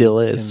still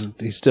is. And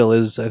he still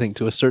is, I think,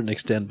 to a certain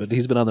extent. But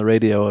he's been on the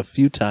radio a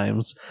few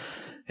times,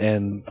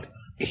 and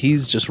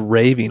he's just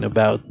raving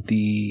about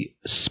the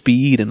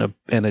speed and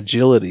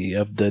agility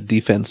of the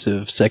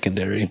defensive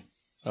secondary.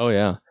 Oh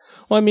yeah.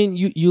 Well, I mean,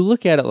 you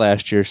look at it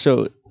last year.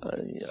 So,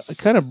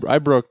 I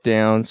broke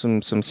down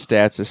some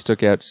stats that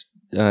stuck out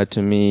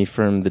to me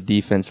from the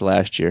defense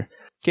last year.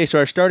 Okay, so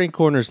our starting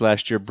corners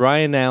last year: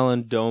 Brian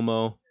Allen,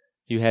 Domo.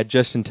 You had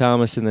Justin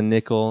Thomas in the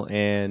nickel,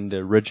 and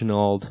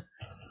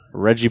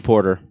Reggie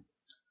Porter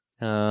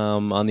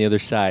on the other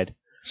side.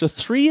 So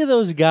 3 of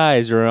those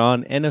guys are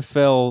in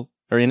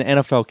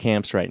NFL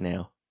camps right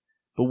now.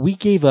 But we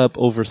gave up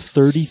over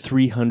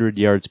 3,300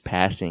 yards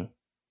passing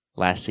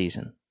last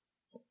season.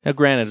 Now,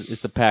 granted,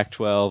 it's the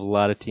Pac-12. A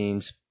lot of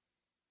teams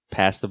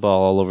pass the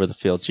ball all over the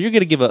field, so you're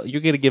going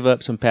to give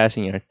up some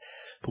passing yards.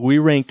 But we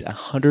ranked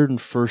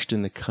 101st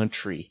in the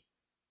country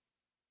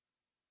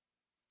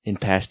in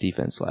pass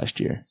defense last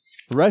year.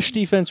 Rush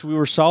defense, we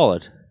were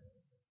solid.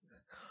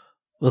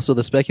 Well, so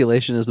the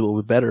speculation is that we'll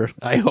be better.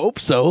 I hope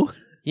so.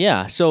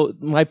 Yeah, so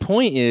my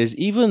point is,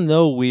 even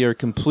though we are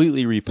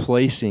completely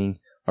replacing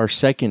our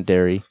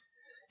secondary,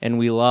 and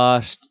we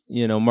lost,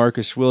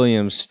 Marcus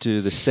Williams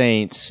to the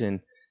Saints, and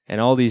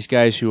all these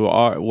guys who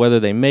are, whether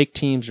they make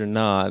teams or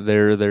not,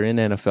 they're in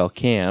NFL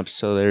camps,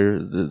 so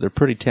they're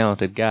pretty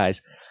talented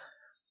guys.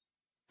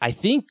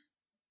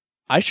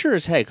 I sure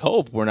as heck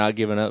hope we're not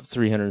giving up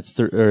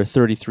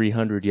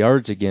 3,300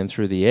 yards again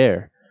through the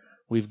air.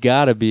 We've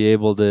got to be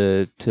able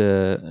to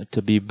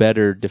be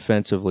better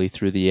defensively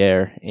through the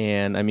air.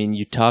 And I mean,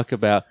 you talk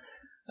about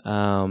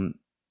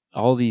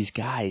all these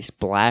guys.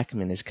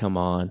 Blackman has come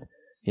on.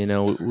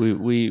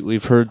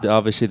 We've heard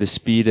obviously the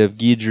speed of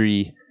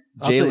Guidry,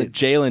 Jalen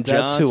Johnson.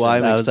 That's who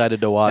I'm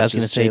excited to watch. I was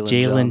going to say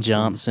Jalen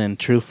Johnson,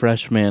 true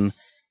freshman.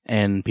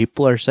 And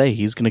people are saying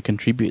he's going to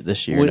contribute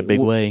this year in a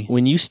big way.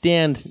 When you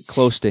stand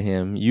close to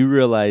him, you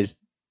realize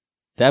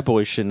that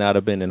boy should not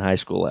have been in high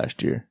school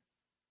last year.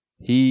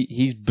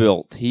 He's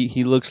built.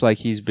 He looks like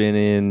he's been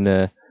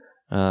in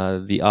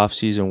the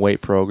off-season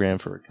weight program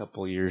for a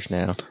couple of years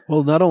now.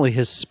 Well, not only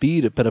his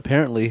speed, but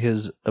apparently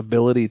his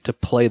ability to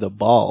play the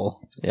ball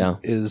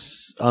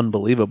is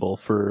unbelievable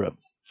for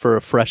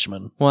a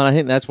freshman. Well, and I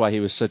think that's why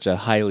he was such a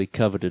highly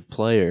coveted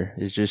player,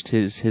 is just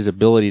his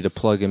ability to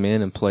plug him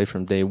in and play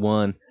from day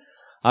one.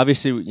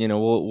 Obviously,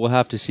 we'll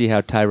have to see how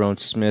Tyrone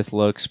Smith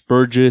looks.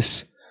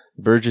 Burgess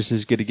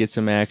is going to get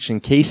some action.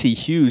 Casey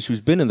Hughes,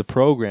 who's been in the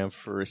program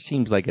for, it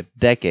seems like, a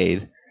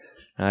decade,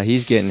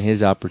 He's getting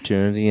his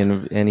opportunity,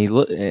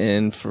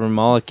 and from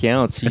all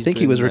accounts, I think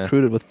he was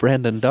recruited with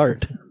Brandon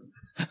Dart.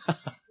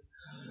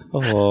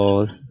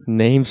 Oh,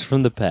 names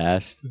from the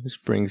past. This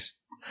brings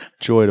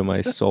joy to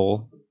my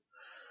soul.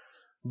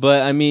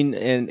 But I mean,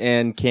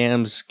 and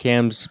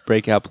Cam's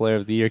breakout player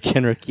of the year,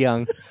 Kenrick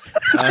Young.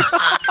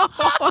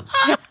 Oh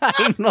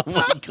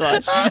my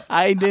gosh,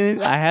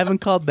 I haven't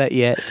called that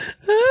yet.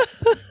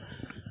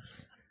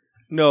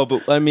 No,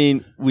 but I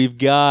mean, we've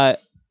got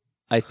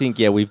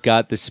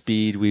the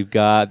speed, we've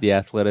got the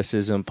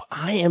athleticism.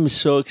 I am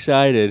so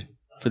excited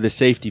for the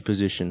safety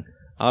position.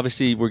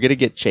 Obviously, we're going to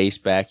get Chase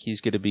back. He's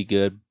going to be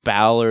good.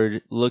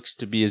 Ballard looks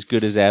to be as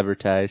good as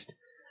advertised.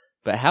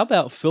 But how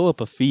about Philip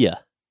Afia?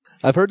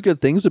 I've heard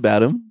good things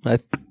about him. I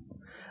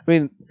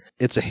mean,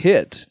 it's a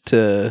hit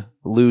to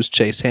lose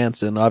Chase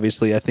Hansen.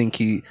 Obviously, I think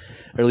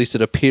or at least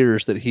it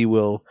appears that he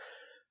will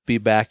be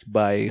back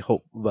by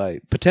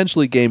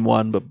potentially game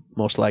 1, but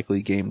most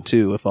likely game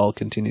 2 if all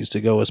continues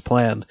to go as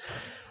planned.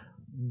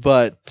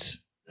 But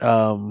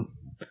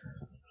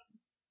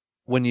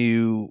when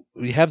you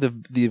have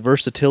the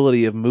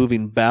versatility of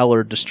moving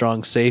Ballard to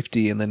strong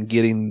safety and then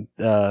getting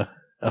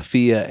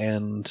Afia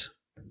and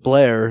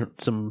Blair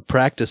some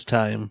practice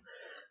time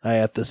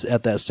at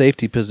that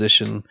safety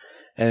position,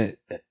 and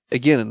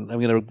again, I'm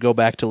going to go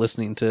back to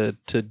listening to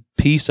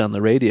Peace on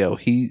the radio.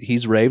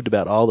 He's raved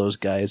about all those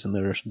guys and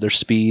their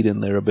speed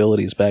and their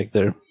abilities back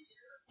there.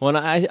 Well,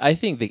 I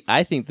think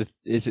that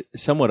it's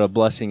somewhat a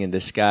blessing in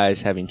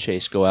disguise having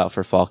Chase go out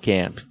for fall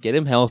camp. Get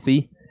him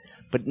healthy,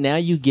 but now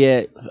you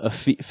get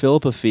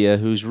Philip Afia,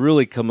 who's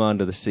really come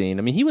onto the scene.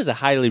 I mean, he was a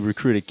highly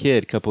recruited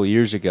kid a couple of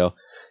years ago,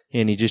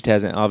 and he just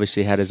hasn't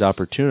obviously had his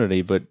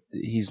opportunity, but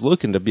he's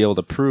looking to be able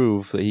to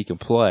prove that he can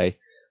play.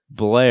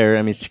 Blair,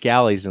 I mean,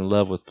 Scally's in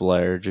love with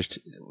Blair.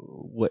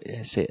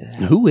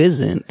 Who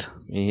isn't?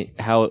 I mean,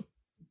 how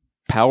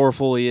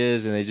powerful he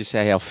is, and they just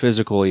say how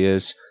physical he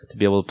is to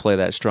be able to play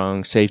that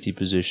strong safety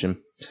position.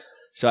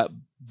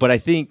 But I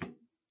think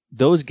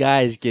those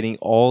guys getting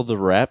all the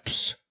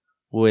reps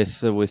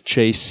with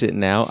Chase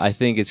sitting out, I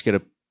think it's going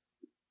to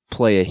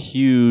play a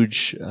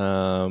huge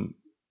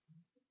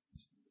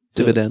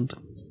dividend.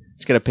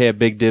 It's going to pay a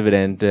big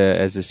dividend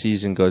as the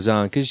season goes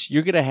on, because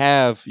you're going to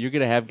have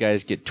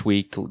guys get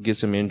tweaked, get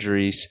some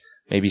injuries,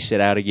 maybe sit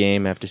out a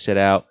game, have to sit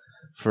out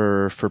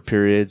for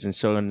periods, and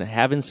so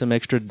having some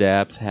extra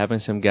depth, having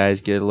some guys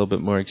get a little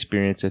bit more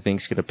experience, I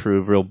think is going to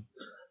prove real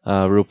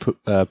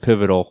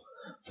pivotal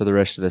for the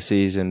rest of the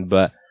season.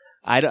 But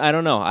I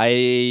don't know.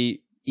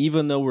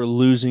 Even though we're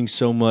losing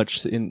so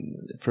much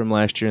from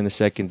last year in the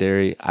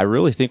secondary, I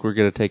really think we're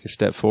going to take a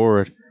step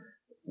forward.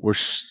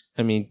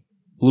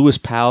 Lewis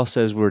Powell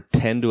says we're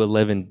 10 to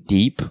 11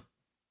 deep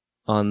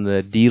on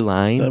the D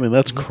line. I mean,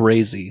 that's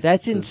crazy.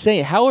 That's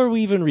insane. How are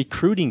we even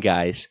recruiting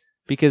guys?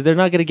 Because they're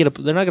not going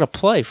to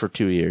play for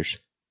 2 years.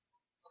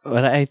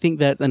 But I think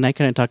that, and I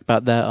kind of talked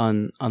about that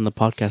on the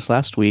podcast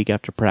last week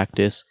after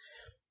practice,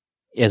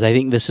 is I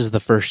think this is the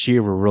first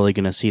year we're really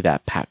going to see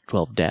that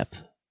Pac-12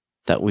 depth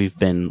that we've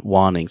been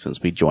wanting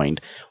since we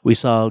joined. We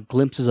saw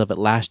glimpses of it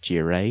last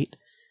year, right?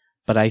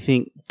 But I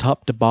think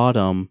top to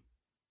bottom,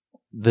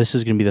 this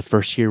is going to be the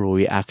first year where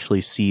we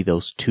actually see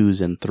those 2s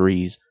and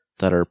 3s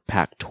that are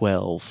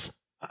Pac-12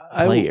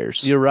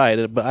 players. You're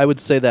right, but I would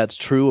say that's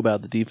true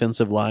about the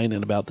defensive line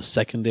and about the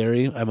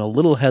secondary. I'm a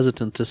little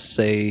hesitant to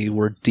say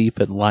we're deep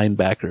at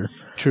linebacker.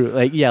 True,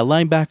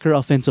 linebacker,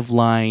 offensive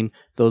line,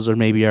 those are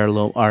maybe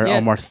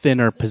our more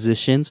thinner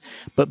positions.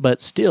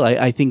 But still,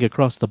 I think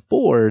across the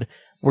board,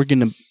 we're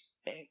gonna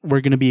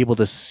be able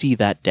to see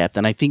that depth,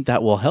 and I think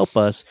that will help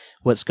us.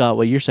 What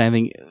you're saying, I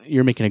think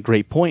you're making a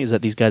great point, is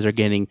that these guys are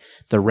getting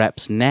the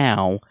reps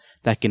now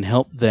that can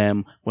help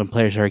them when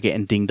players are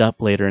getting dinged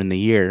up later in the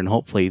year, and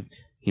hopefully,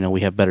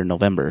 we have better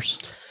Novembers.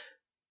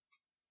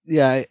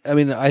 Yeah, I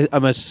mean,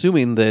 I'm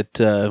assuming that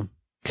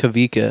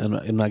Kavika, and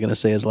I'm not going to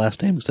say his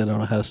last name because I don't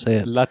know how to say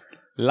it.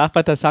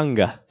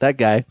 Lafatasanga. That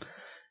guy,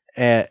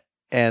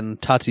 and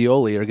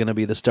Tatioli are going to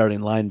be the starting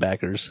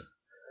linebackers.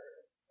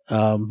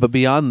 But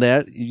beyond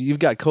that, you've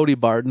got Cody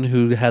Barton,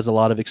 who has a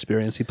lot of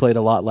experience. He played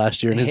a lot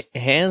last year. And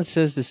Hans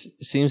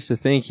seems to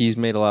think he's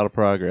made a lot of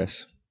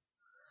progress.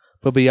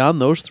 But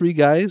beyond those 3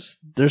 guys,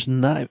 there's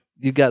not.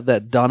 You've got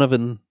that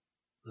Donovan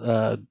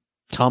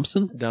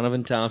Thompson.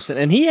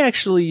 And he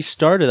actually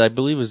started, I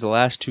believe, it was the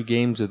last 2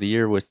 games of the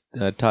year with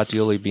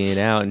Tatioli being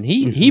out, and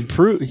he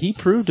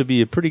proved to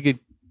be a pretty good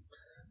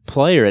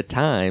player at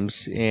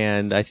times.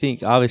 And I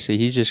think obviously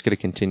he's just going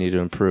to continue to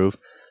improve.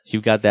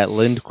 You've got that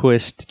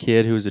Lindquist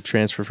kid who's a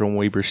transfer from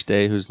Weber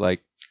State, who's like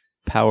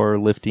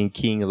powerlifting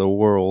king of the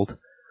world.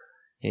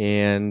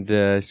 And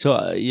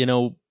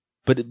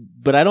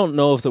but I don't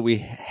know if that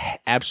we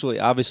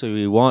obviously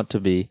we want to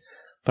be,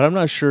 but I'm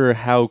not sure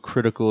how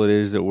critical it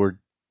is that we're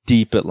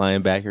deep at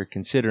linebacker,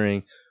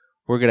 considering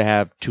we're going to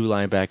have 2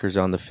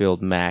 linebackers on the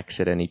field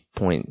max at any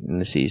point in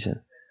the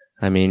season.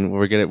 I mean,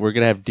 we're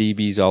gonna have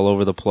DBs all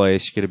over the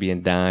place. You're going to be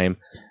in dime.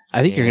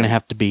 I think you're going to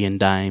have to be in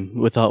dime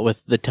with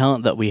the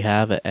talent that we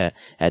have at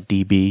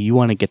DB. You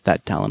want to get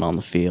that talent on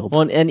the field.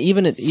 Well, and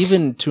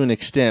even to an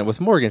extent with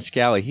Morgan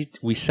Scally,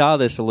 we saw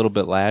this a little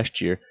bit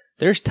last year.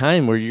 There's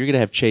time where you're going to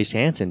have Chase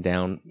Hansen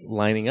down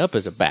lining up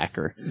as a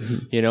backer.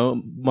 Mm-hmm.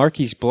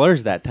 Marquise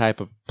Blair's that type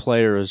of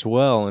player as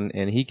well,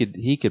 and he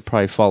could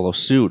probably follow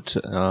suit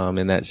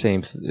in that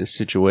same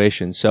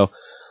situation. So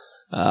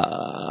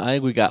I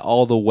think we got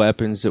all the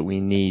weapons that we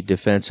need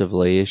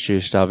defensively. It's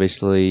just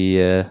obviously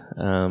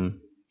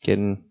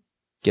getting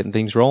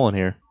things rolling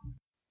here.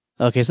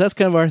 Okay, so that's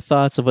kind of our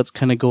thoughts of what's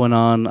kind of going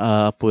on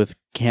up with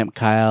Camp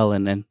Kyle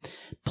and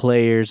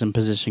players and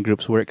position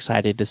groups we're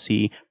excited to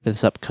see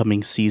this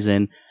upcoming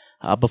season.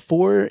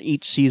 Before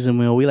each season,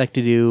 we like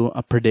to do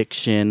a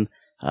prediction.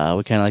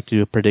 We kind of like to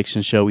do a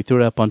prediction show. We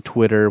threw it up on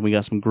Twitter. We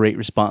got some great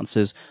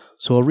responses,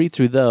 so we'll read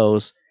through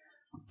those.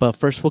 But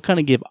first, we'll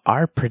kind of give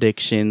our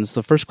predictions.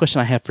 The first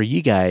question I have for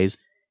you guys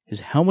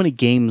is, how many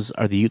games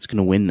are the Utes going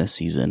to win this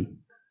season?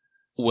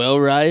 Well,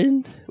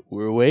 Ryan,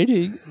 we're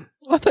waiting.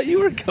 I thought you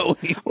were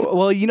going.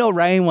 Well,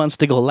 Ryan wants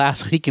to go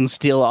last so he can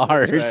steal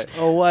ours. Right.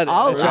 Oh, what?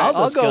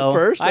 I'll go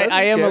first.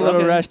 I am a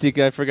little rusty.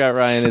 I forgot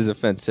Ryan is a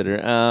fence sitter.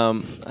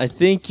 I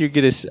think you're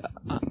going to...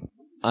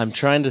 I'm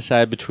trying to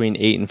decide between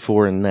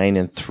 8-4 and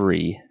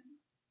 9-3.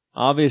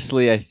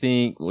 Obviously, I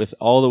think with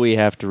all that we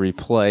have to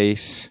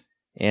replace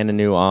and a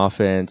new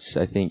offense,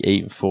 I think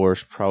 8-4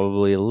 is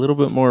probably a little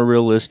bit more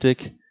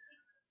realistic,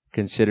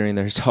 considering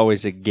there's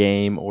always a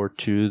game or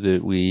two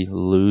that we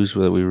lose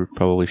that we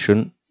probably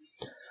shouldn't.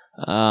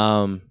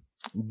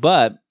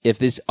 But if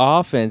this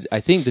offense,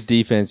 I think the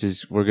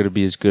defense we're going to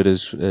be as good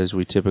as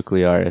we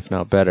typically are, if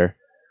not better.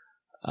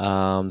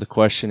 The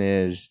question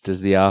is,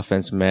 does the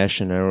offense mesh,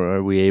 and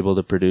are we able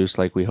to produce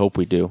like we hope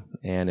we do?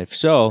 And if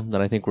so,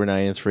 then I think we're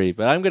 9-3.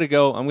 But I'm going to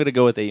go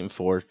with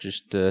 8-4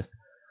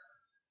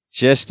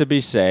 just to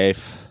be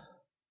safe.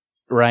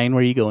 Ryan,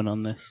 where are you going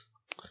on this?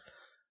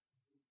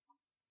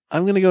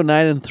 I'm going to go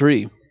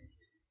 9-3. I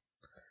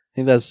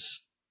think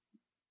that's...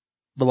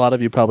 A lot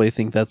of you probably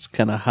think that's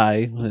kind of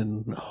high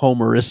and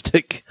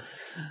homeristic,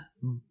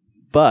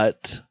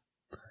 but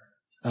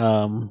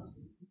I'm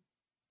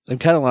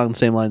kind of along the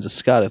same lines as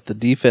Scott. If the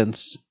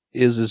defense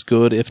is as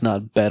good, if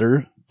not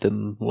better,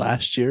 than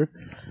last year,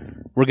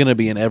 we're going to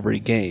be in every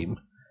game.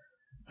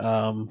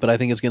 But I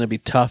think it's going to be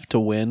tough to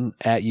win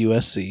at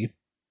USC.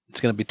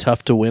 It's going to be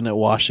tough to win at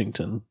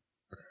Washington.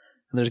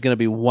 And there's going to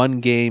be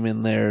one game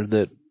in there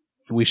that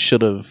we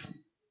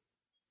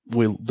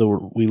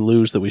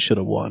lose that we should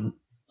have won.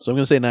 So I'm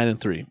going to say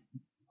 9-3.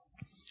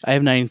 I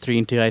have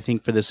 9-3 too. I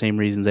think for the same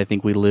reasons. I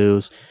think we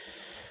lose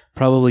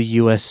probably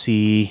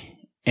USC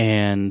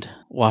and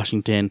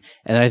Washington,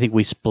 and then I think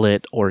we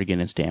split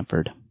Oregon and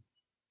Stanford.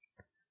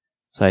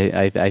 So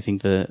I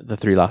think the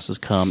three losses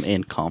come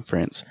in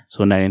conference.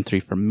 So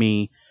 9-3 for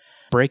me.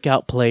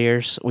 Breakout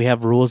players. We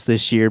have rules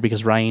this year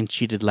because Ryan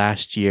cheated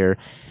last year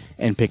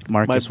and picked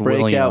Marcus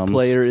Williams. My breakout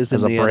player is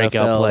as in a the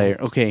breakout NFL. Player.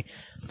 Okay.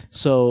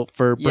 So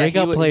for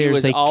breakout players, he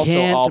was they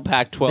all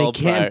Pac-12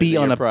 can't be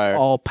on an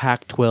all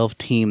Pac-12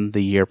 team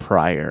the year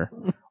prior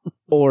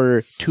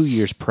or 2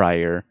 years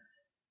prior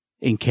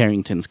in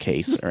Carrington's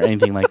case or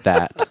anything like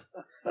that.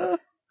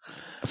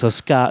 So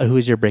Scott, who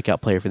is your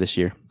breakout player for this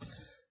year?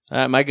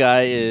 My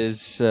guy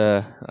is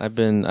I've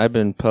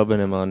been pubbing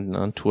him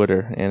on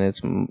Twitter, and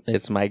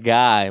it's my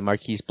guy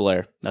Marquise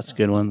Blair. That's a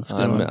good one.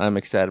 I'm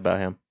excited about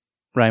him.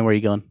 Ryan, where are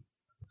you going?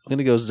 I'm going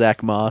to go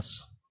Zach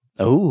Moss.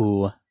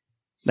 Oh.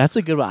 That's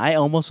a good one. I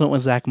almost went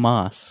with Zach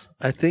Moss.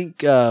 I think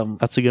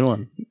that's a good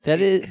one.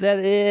 That is.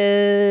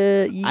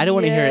 I don't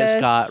want to hear it,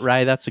 Scott.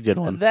 Right? That's a good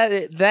one. That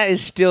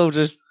is still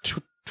just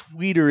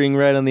tweetering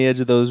right on the edge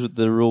of those with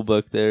the rule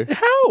book there.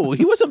 How?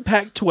 He wasn't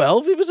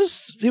Pac-12.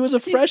 He was a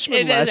freshman.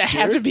 It doesn't last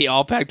year. have to be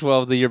all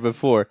Pac-12 the year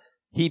before.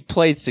 He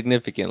played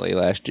significantly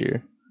last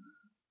year.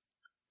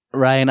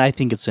 Ryan, I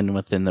think it's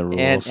within the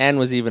rules, and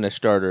was even a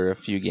starter a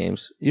few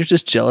games. You're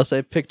just jealous.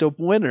 I picked a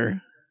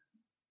winner.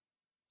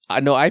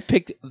 I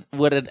picked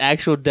what an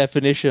actual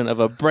definition of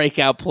a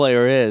breakout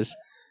player is.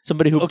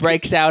 Somebody who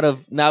breaks out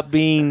of not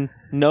being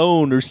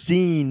known or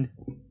seen.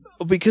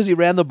 Because he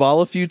ran the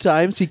ball a few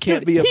times, he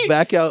can't be a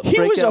breakout He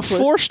was a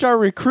 4-star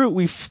recruit.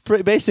 We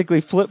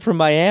basically flipped from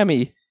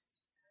Miami.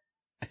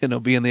 And he'll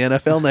be in the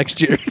NFL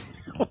next year.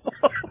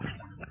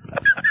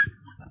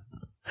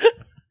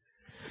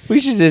 We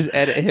should just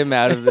edit him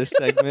out of this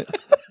segment.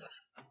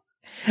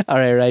 All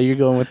right, you're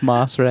going with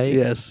Moss, right?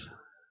 Yes.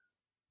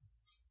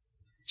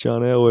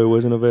 John Elway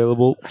wasn't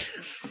available.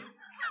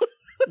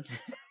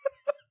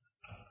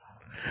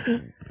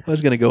 I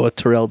was going to go with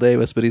Terrell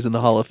Davis, but he's in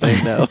the Hall of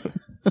Fame now.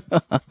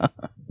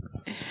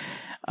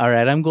 All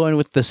right, I'm going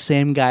with the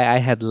same guy I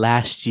had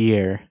last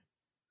year.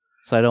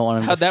 So I don't want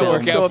him How'd to that film.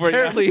 work out So for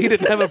apparently you? he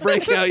didn't have a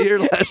breakout year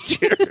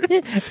last year.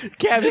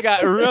 Cav's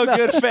got real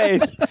good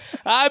faith.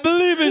 I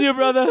believe in you,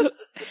 brother.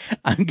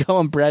 I'm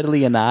going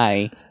Bradley and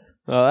I.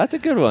 Oh, that's a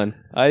good one.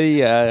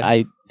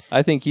 I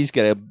think he's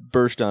going to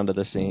burst onto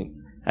the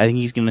scene. I think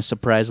he's going to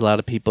surprise a lot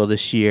of people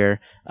this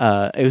year.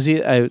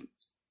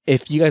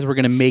 If you guys were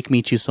going to make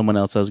me choose someone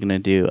else, I was going to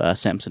do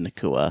Samson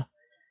Nakua.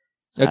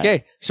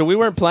 Okay, so we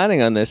weren't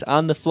planning on this.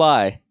 On the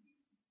fly.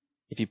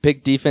 If you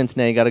pick defense,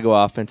 now you got to go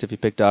offense. If you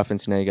picked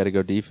offense, now you got to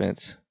go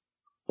defense.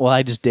 Well,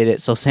 I just did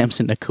it, so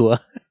Samson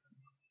Nakua.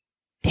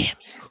 All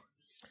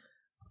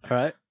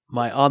right.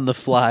 My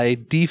on-the-fly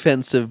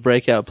defensive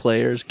breakout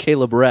players,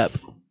 Caleb Rep.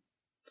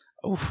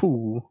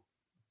 Ooh.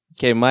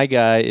 Okay, my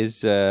guy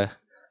is,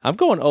 I'm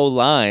going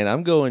O-line.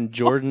 I'm going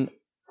Jordan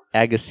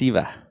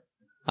Agasiva.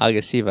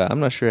 I'm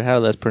not sure how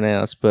that's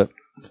pronounced, but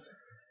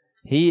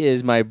he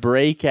is my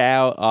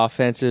breakout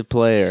offensive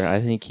player. I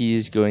think he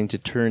is going to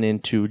turn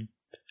into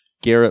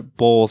Garrett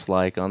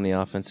Bowles-like on the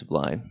offensive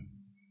line.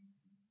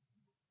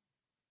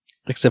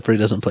 Except for he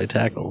doesn't play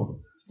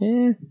tackle.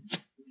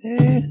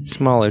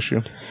 Small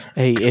issue.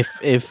 Hey,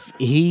 if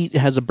he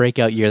has a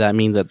breakout year, that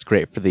means that's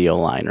great for the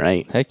O-line,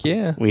 right? Heck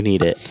yeah. We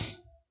need it.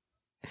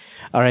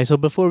 All right, so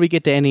before we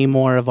get to any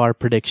more of our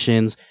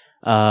predictions,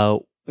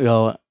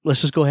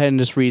 let's just go ahead and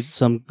just read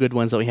some good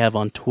ones that we have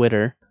on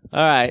Twitter. All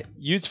right.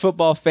 Utes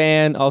football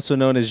fan, also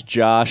known as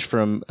Josh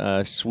from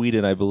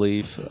Sweden, I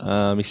believe.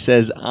 He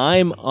says,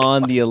 I'm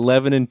on the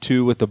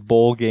 11-2 with a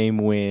bowl game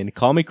win.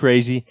 Call me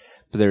crazy,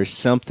 but there is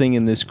something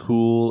in this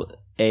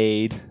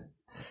Kool-Aid.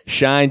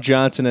 Shine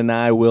Johnson and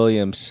I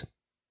Williams.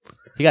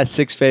 He got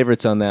 6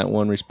 favorites on that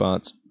one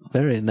response.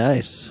 Very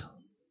nice.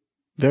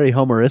 Very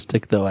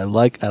homeristic, though. I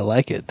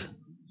like it.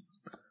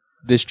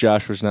 This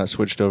Josh was not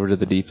switched over to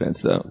the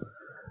defense, though.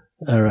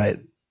 All right.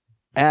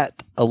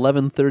 At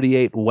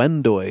 1138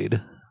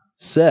 Wendoid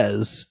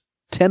says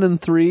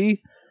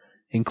 10-3,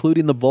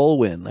 including the bowl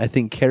win. I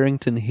think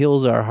Carrington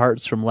heals our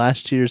hearts from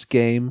last year's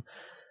game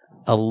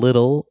a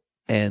little,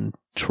 and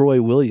Troy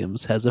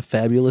Williams has a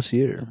fabulous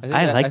year.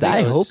 I like that.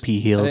 I hope he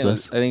heals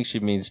us. I think she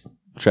means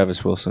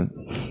Travis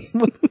Wilson.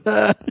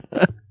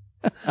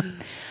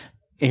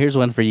 Here's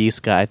one for you,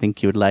 Scott. I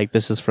think you would like.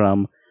 This is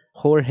from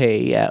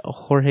Jorge at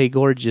Jorge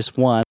Gorgeous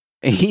 1.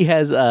 He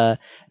has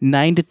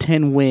 9 to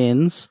 10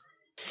 wins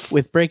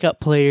with breakout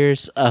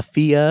players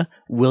Afia,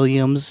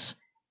 Williams,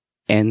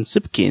 and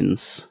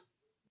Zipkins.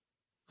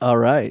 All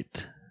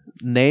right.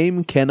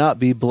 Name cannot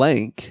be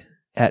blank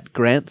at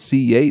Grant C.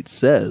 Yates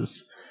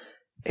says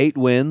 8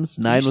 wins,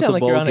 9 with the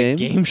bowl you're on game. A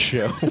game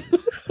show.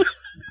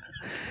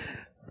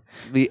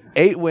 The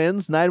 8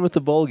 wins, 9 with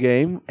the bowl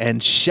game,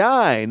 and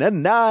Shine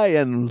and Nye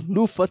and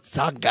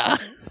Lufatsaga.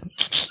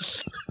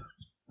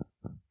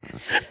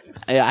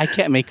 I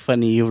can't make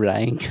fun of you,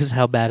 Ryan, because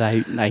how bad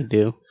I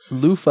do.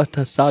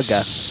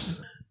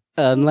 Lufatsaga.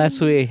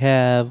 Unless we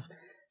have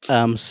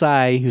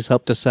Sai, who's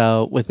helped us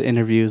out with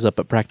interviews up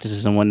at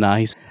practices and whatnot.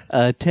 He's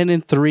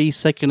 10-3,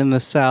 second in the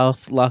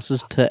South.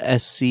 Losses to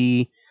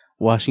SC,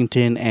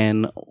 Washington,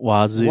 and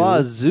Wazoo.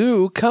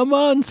 Wazoo, come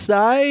on,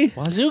 Sai.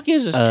 Wazoo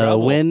gives us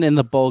trouble. Win in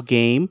the bowl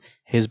game.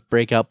 His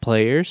breakout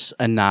players,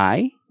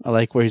 Anai. I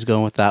like where he's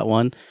going with that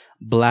one.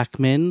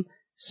 Blackman,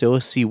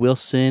 C.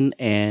 Wilson,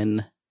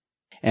 and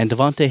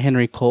Devontae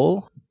Henry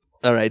Cole.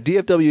 All right,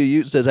 DFW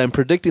Ute says, I'm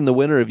predicting the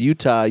winner of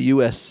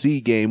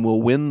Utah-USC game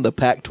will win the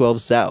Pac-12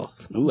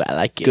 South. Ooh, I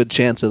like it. Good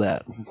chance of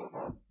that.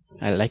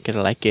 I like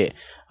it.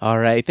 All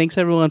right, thanks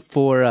everyone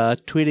for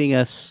tweeting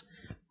us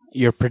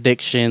your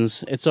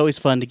predictions. It's always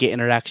fun to get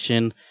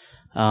interaction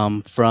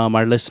from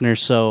our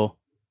listeners, so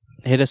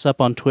hit us up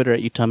on Twitter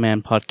at Utah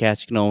Man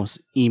Podcast. You can always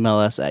email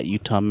us at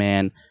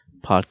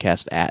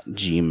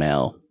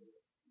utahmanpodcast@gmail.com.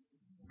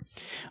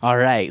 All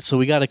right, so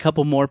we got a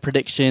couple more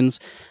predictions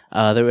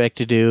that we like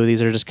to do.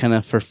 These are just kind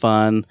of for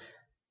fun,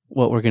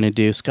 what we're going to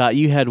do. Scott,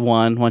 you had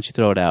one. Why don't you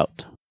throw it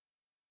out?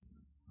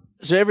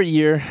 So every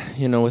year,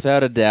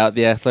 without a doubt,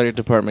 the athletic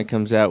department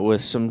comes out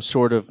with some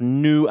sort of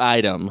new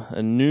item,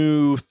 a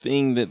new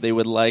thing that they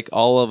would like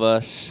all of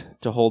us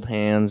to hold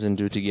hands and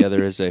do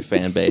together as a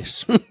fan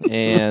base.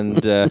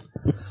 And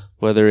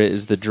whether it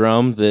is the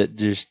drum that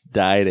just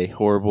died a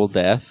horrible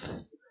death,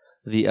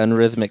 the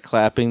unrhythmic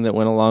clapping that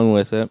went along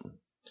with it,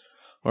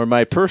 or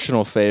my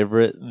personal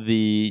favorite,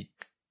 the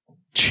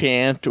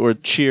chant or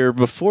cheer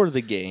before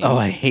the game. Oh,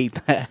 I hate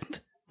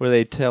that. Where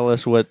they tell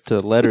us what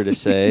letter to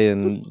say,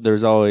 and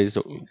there's always,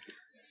 it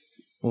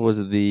was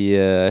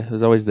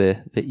always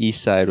the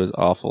east side was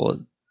awful at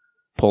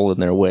pulling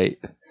their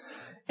weight.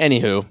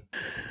 Anywho,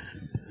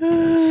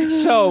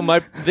 so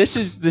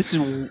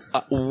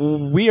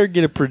we are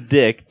going to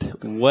predict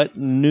what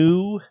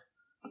new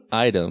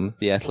item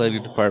the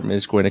athletic department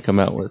is going to come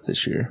out with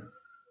this year.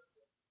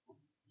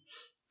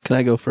 Can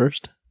I go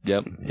first?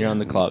 Yep, you're on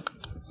the clock.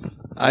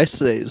 I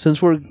say since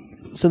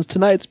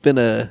tonight's been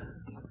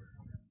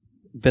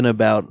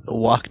about a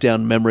walk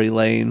down memory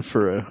lane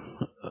for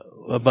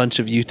a bunch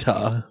of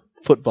Utah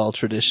football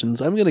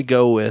traditions, I'm going to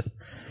go with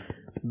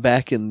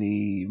back in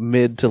the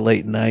mid to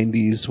late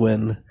 90s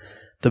when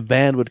the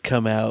band would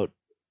come out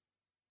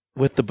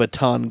with the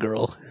Baton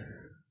Girl.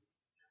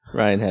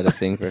 Ryan had a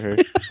thing for her.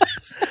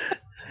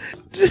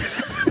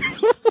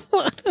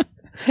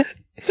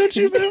 Don't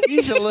you remember?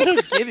 He's a little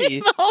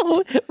giddy.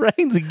 No,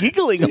 Ryan's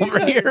giggling over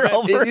here.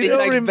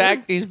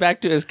 He's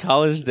back to his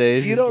college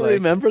days. You don't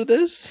remember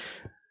this?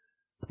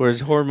 Where his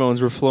hormones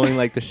were flowing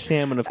like the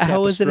salmon of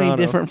Capistrano. How is it any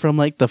different from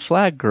like the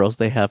flag girls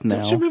they have now?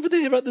 Don't you remember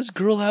they brought this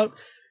girl out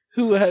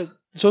who had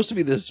supposed to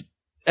be this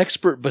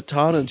expert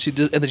baton, and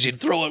then she'd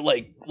throw it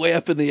like way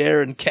up in the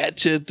air and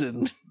catch it,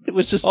 and it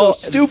was just so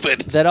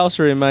stupid. That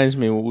also reminds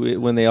me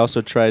when they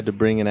also tried to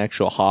bring an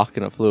actual hawk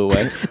and it flew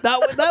away.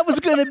 That was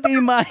going to be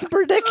my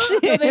prediction.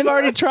 They've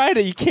already tried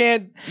it. You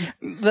can't.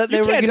 They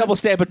can't double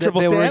stamp a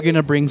triple stamp. They were going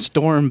to bring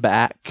Storm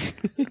back.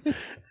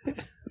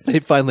 They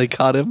finally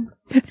caught him.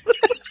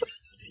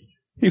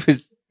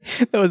 That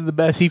was the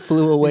best. He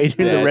flew away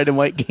during the red and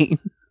white game.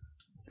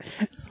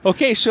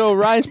 Okay, so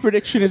Ryan's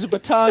prediction is a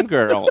baton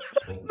girl.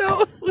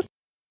 No.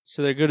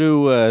 So they're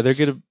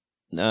going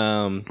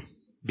to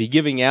be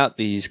giving out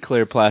these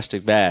clear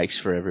plastic bags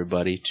for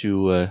everybody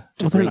to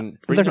bring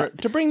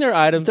their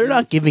items. They're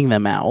not giving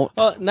them out.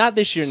 Well, not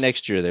this year.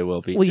 Next year they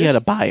will be. Well, you got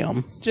to buy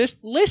them.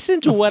 Just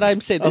listen to what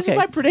I'm saying. This is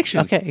my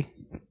prediction. Okay.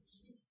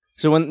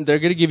 So when they're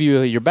going to give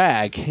you your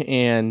bag,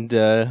 and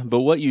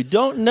but what you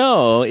don't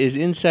know is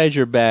inside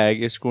your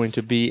bag is going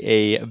to be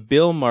a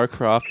Bill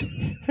Marcroft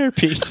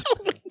hairpiece. Oh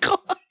my god!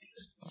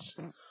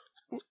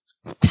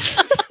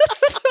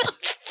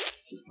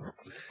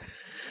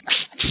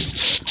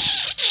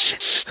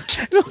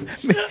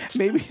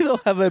 Maybe they'll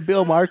have a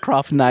Bill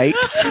Marcroft night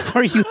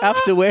where you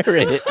have to wear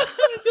it.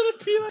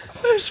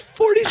 There's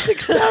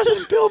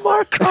 46,000 Bill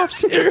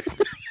Marcrofts here.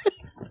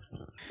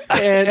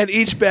 And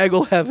each bag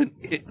will have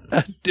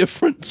a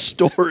different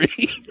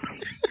story.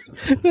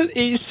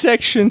 Each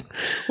section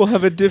will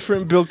have a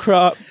different Bill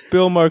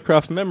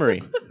Marcroft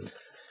memory.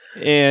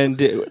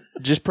 And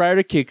just prior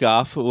to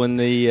kickoff, when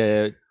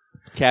the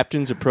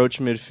captains approach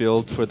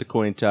midfield for the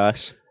coin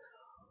toss,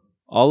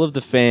 all of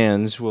the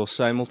fans will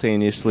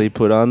simultaneously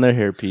put on their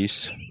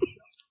hairpiece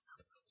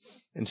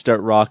and start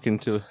rocking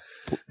to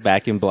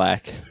Back in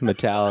Black,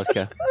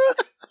 Metallica.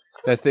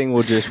 That thing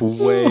will just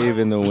wave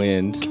in the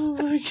wind. Oh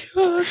my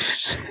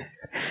gosh.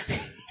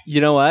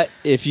 You know what?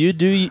 If you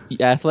do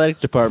athletic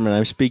department,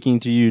 I'm speaking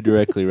to you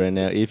directly right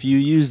now. If you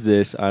use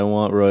this, I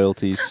want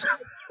royalties.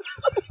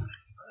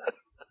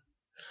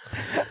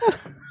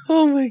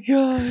 Oh my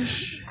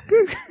gosh.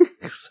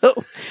 So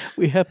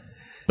we have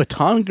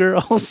baton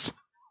girls,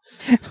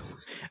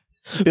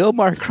 Bill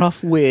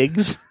Marcroft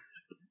wigs,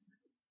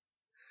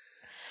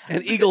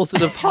 and eagles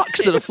that have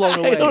hawks that have flown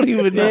away. I don't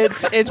even know.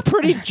 It's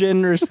pretty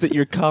generous that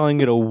you're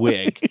calling it a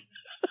wig.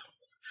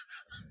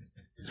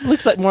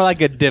 Looks like more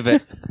like a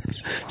divot.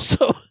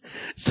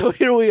 So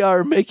here we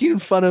are making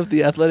fun of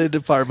the athletic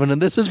department,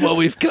 and this is what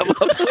we've come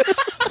up with.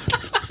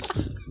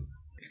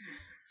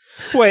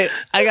 Wait,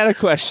 I got a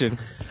question.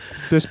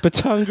 Does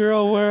Baton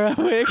Girl wear a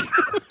wig?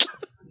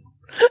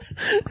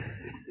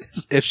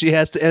 If she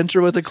has to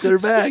enter with a clear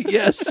bag,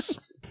 yes.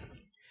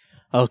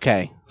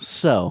 Okay,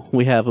 so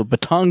we have a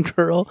baton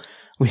girl,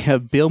 we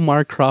have Bill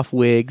Marcroft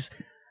wigs.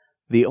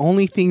 The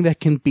only thing that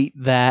can beat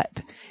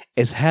that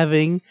is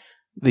having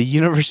the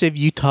University of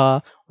Utah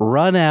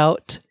run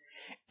out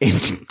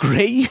in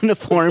gray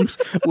uniforms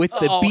with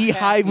the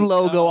Beehive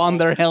logo on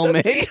their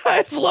helmet. The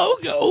Beehive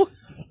logo?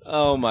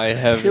 Oh my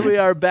heavens. Here we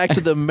are back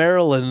to the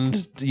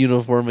Maryland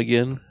uniform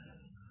again.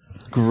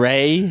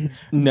 Gray?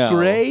 No.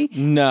 Gray?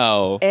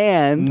 No.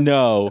 And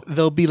no.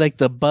 There'll be like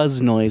the buzz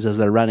noise as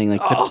they're running,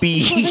 like the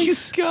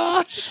bees. Oh my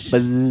gosh.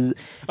 Buzz.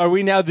 Are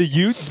we now the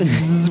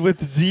Utes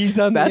with Z's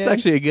on That's the end?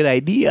 actually a good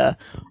idea.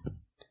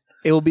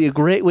 It will be a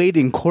great way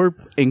to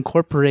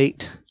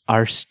incorporate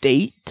our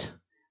state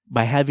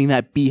by having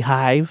that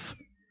beehive,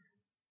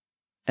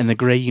 and the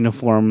gray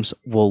uniforms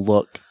will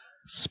look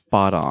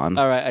spot on.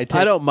 All right,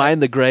 I don't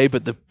mind the gray,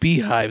 but the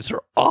beehives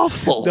are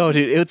awful. No,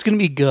 dude, it's going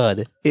to be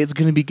good. It's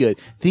going to be good.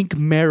 Think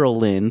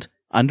Maryland,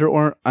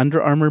 Under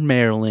Armour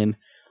Maryland,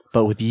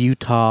 but with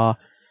Utah.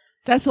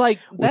 That's like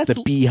with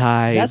the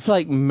beehive. That's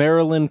like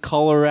Maryland,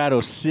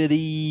 Colorado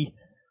City,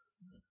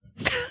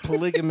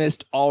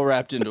 polygamist, all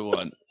wrapped into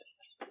one.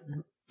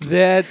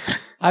 That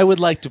I would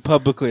like to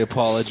publicly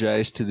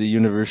apologize to the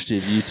University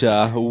of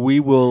Utah.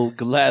 We will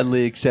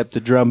gladly accept the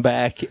drum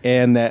back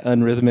and that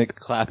unrhythmic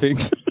clapping.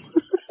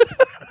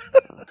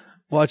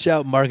 Watch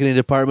out, marketing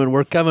department.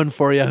 We're coming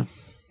for you.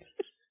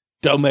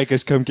 Don't make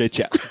us come get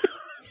you.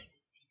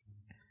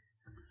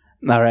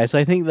 All right, so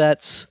I think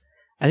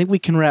we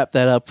can wrap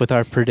that up with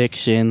our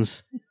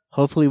predictions.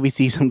 Hopefully we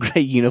see some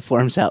great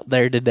uniforms out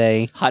there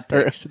today. Hot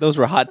takes. Those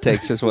were hot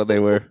takes is what they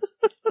were.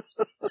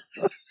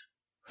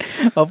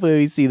 Hopefully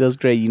we see those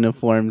great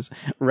uniforms.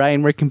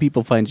 Ryan, where can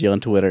people find you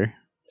on Twitter?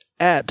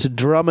 At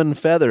Drum and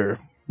Feather.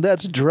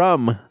 That's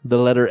drum, the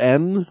letter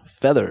N,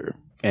 feather.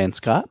 And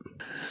Scott?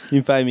 You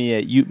can find me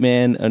at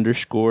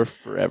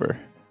Uteman_forever.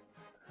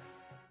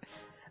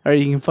 Or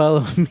you can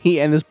follow me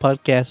and this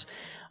podcast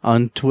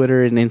on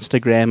Twitter and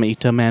Instagram at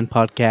Utah Man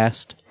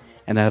Podcast,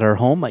 and at our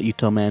home at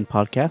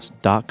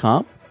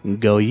UtahManPodcast.com.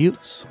 Go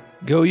Utes.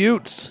 Go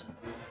Utes.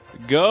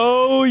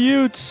 Go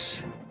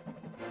Utes.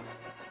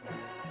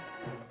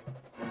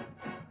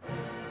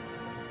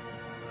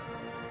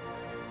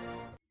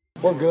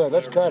 We're good.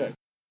 Let's cut it.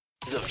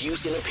 The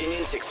views and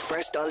opinions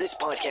expressed on this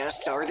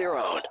podcast are their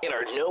own and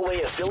are no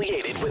way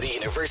affiliated with the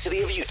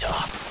University of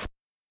Utah.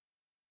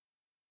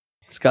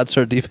 Scott's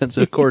our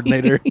defensive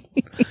coordinator.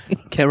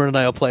 Cameron and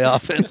I will play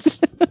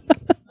offense.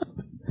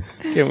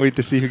 Can't wait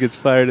to see who gets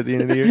fired at the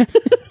end of the year.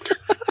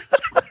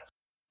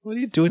 What are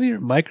you doing to your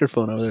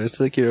microphone over there? It's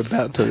like you're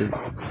about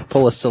to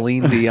pull a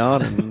Celine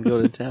Dion and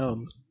go to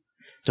town.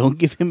 Don't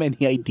give him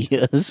any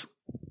ideas.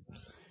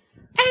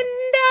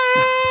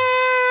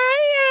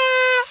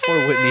 Or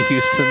Whitney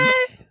Houston.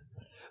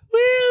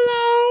 We'll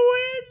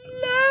always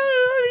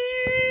love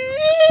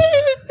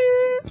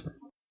you.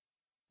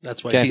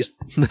 That's why Okay.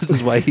 this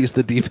is why he's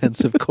the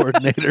defensive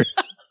coordinator.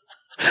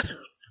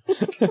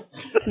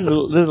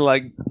 This is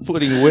like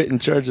putting Witt in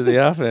charge of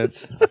the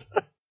offense.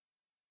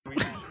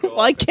 Well,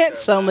 I can't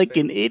sound like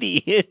an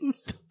idiot.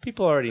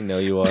 People already know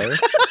you are.